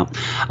worry about.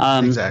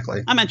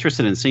 Exactly. I'm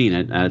interested in seeing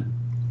it.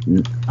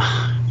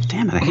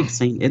 Damn it, I hate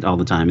saying it all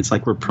the time. It's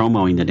like we're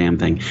promoting the damn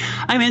thing.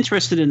 I'm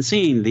interested in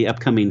seeing the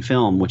upcoming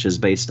film, which is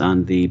based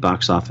on the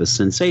box office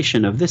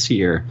sensation of this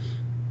year.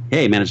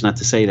 Hey, managed not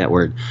to say that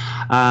word.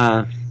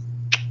 Not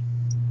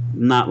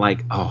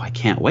like, I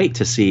can't wait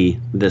to see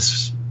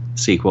this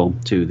sequel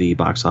to the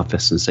box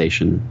office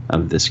sensation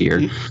of this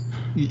year.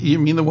 You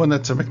mean the one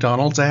that's a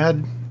McDonald's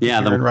ad? Yeah,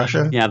 in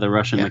Russia. Yeah, the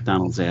Russian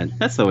McDonald's ad.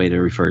 That's the way to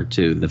refer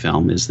to the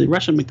film, is the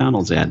Russian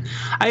McDonald's ad.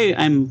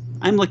 I'm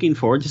looking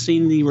forward to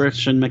seeing the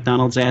Russian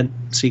McDonald's ad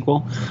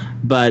sequel,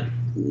 but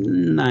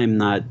I'm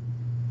not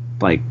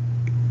like,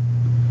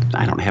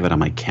 I don't have it on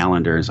my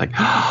calendar. It's like,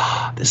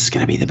 this is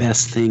going to be the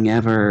best thing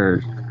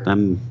ever.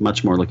 I'm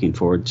much more looking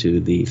forward to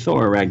the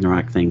Thor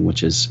Ragnarok thing,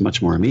 which is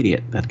much more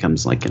immediate. That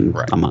comes like in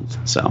a month.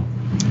 So,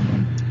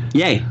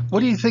 yay. What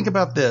do you think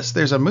about this?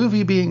 There's a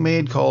movie being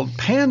made called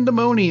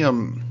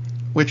Pandemonium,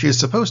 which is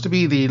supposed to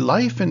be the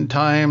life and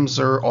times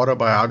or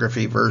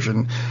autobiography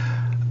version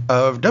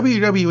of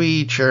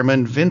WWE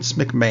chairman Vince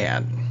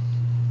McMahon.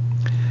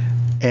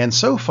 And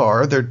so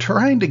far, they're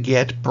trying to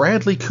get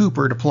Bradley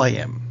Cooper to play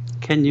him.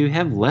 Can you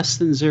have less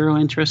than zero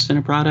interest in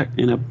a project?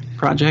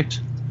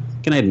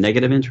 Can I have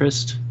negative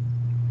interest?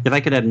 If I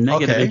could have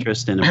negative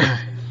interest in it,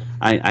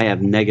 I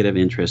have negative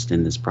interest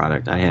in this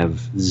product. I have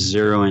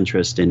zero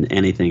interest in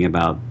anything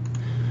about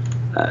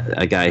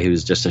a guy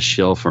who's just a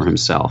shill for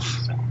himself.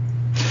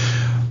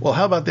 Well,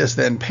 how about this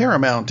then?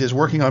 Paramount is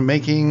working on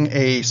making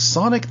a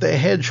Sonic the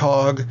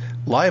Hedgehog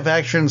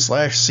live-action /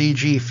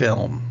 CG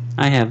film.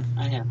 I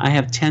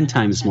have 10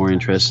 times more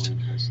interest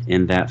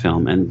in that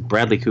film, and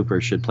Bradley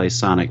Cooper should play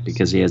Sonic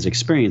because he has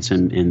experience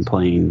in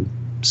playing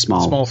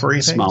small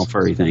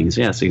furry things.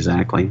 Yes,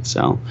 exactly.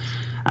 So,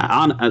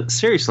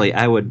 seriously,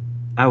 I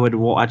would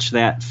watch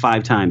that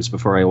 5 times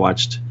before I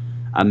watched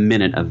a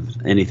minute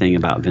of anything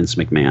about Vince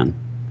McMahon.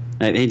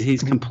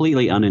 He's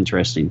completely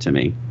uninteresting to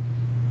me.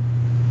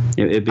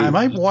 I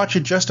might watch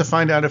it just to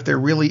find out if there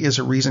really is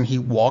a reason he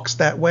walks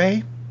that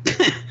way.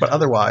 But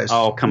otherwise...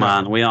 Oh, come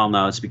on. We all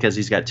know it's because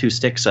he's got 2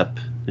 sticks up.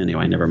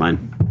 Anyway, never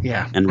mind.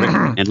 Yeah.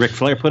 And Ric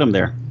Flair put him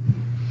there.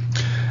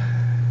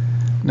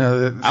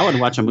 No, I would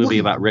watch a movie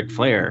about Ric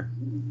Flair.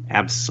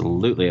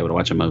 Absolutely, I would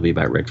watch a movie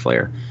about Ric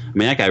Flair. I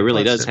mean, that guy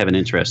really does have an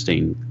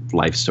interesting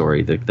life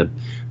story,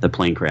 the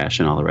plane crash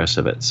and all the rest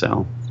of it.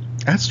 So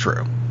that's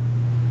true.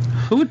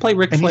 Who would play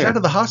Ric Flair? And he's out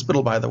of the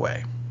hospital, by the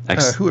way.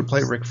 Who would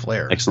play Ric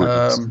Flair?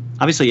 Excellent.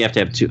 Obviously, you have to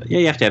have 2. Yeah,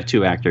 you have to have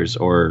 2 actors,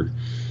 or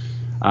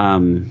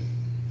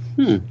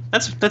that's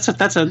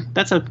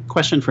a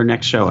question for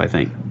next show. I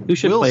think who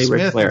should play Ric Flair?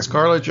 Will Smith and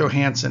Scarlett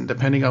Johansson,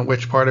 depending on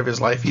which part of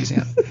his life he's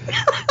in.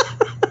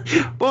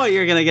 Boy,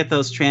 you're going to get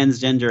those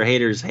transgender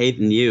haters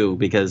hating you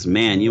because,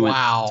 man, you went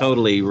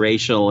totally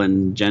racial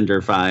and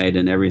genderfied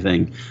and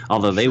everything,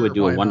 although they would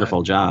do a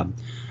wonderful job.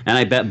 And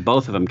I bet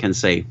both of them can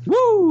say,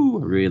 woo,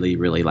 really,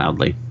 really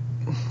loudly.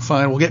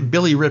 Fine, we'll get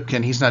Billy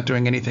Ripken. He's not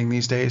doing anything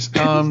these days.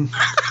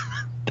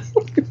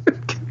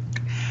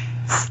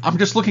 I'm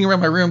just looking around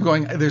my room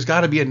going, there's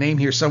got to be a name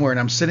here somewhere. And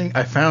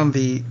I found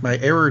my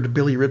errored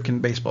Billy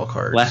Ripken baseball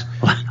cards.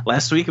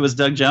 Last week it was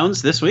Doug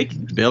Jones. This week,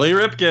 Billy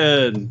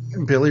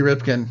Ripken. Billy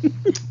Ripken.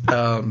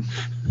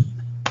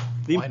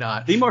 Why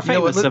not? The more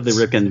famous of the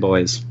Ripken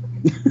boys.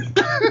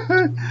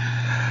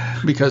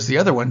 Because the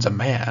other one's a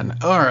man.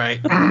 All right.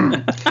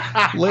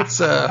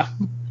 Let's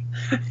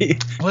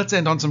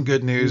end on some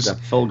good news. He's a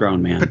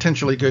full-grown man.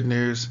 Potentially good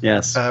news.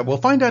 Yes. We'll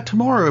find out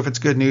tomorrow if it's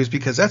good news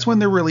because that's when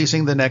they're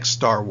releasing the next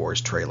Star Wars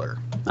trailer.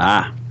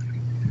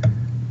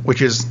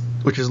 Which is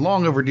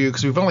long overdue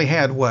because we've only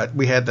had what?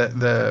 We had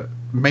the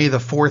May the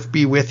 4th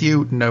be with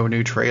you, no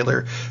new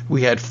trailer.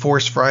 We had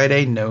Force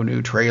Friday, no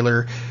new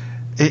trailer.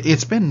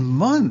 It's been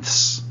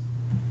months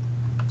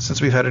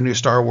since we've had a new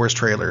Star Wars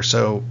trailer,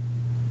 so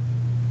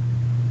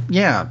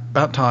yeah,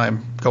 about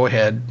time. Go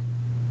ahead.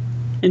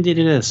 Indeed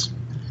it is.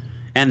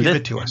 And Give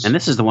it to us. And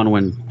this is the one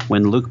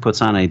when Luke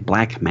puts on a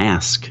black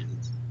mask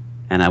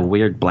and a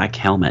weird black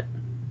helmet.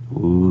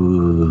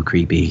 Ooh,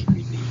 creepy.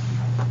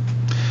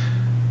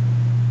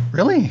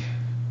 Really?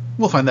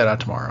 We'll find that out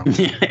tomorrow.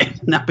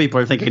 Now people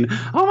are thinking,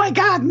 oh my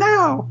God,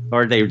 no!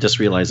 Or they just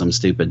realize I'm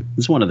stupid.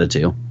 It's one of the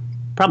two.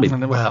 Probably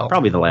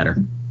the latter.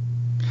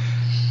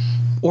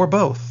 Or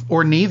both.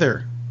 Or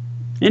neither.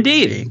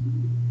 Indeed.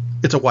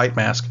 It's a white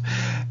mask.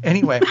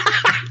 Anyway,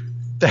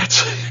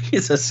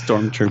 He's a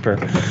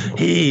stormtrooper.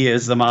 He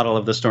is the model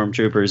of the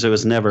stormtroopers. It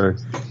was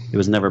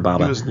never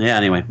Baba.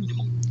 Anyway.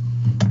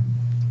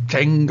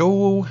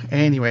 Django.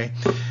 Anyway.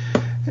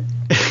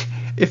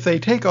 If they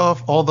take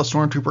off all the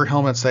stormtrooper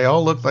helmets, they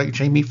all look like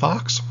Jamie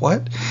Foxx.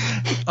 What?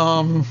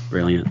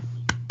 Brilliant.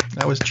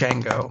 That was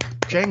Django.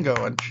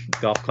 Django and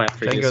golf clap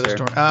for Django you, the sir.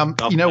 Storm.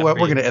 You know what?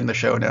 We're going to end the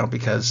show now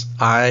because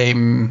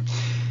I'm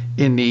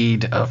in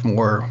need of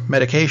more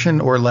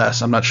medication or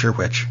less. I'm not sure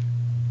which.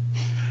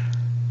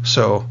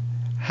 So,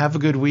 have a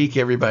good week,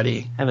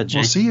 everybody.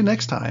 We'll see you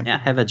next time. Yeah,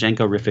 have a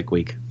Janko-rific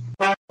week.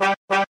 Ariel!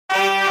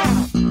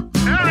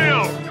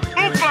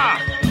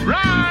 Upa!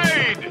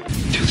 Ride!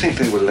 Do you think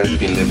they will let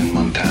me live in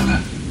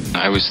Montana?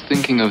 I was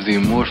thinking of the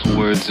immortal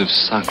words of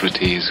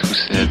Socrates, who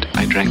said,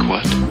 I drank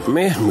what?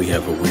 Man, we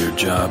have a weird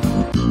job.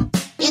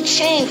 It's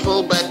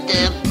shameful, but,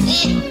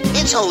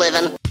 it's a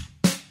living.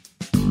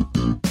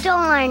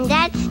 Darn,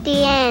 that's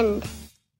the end.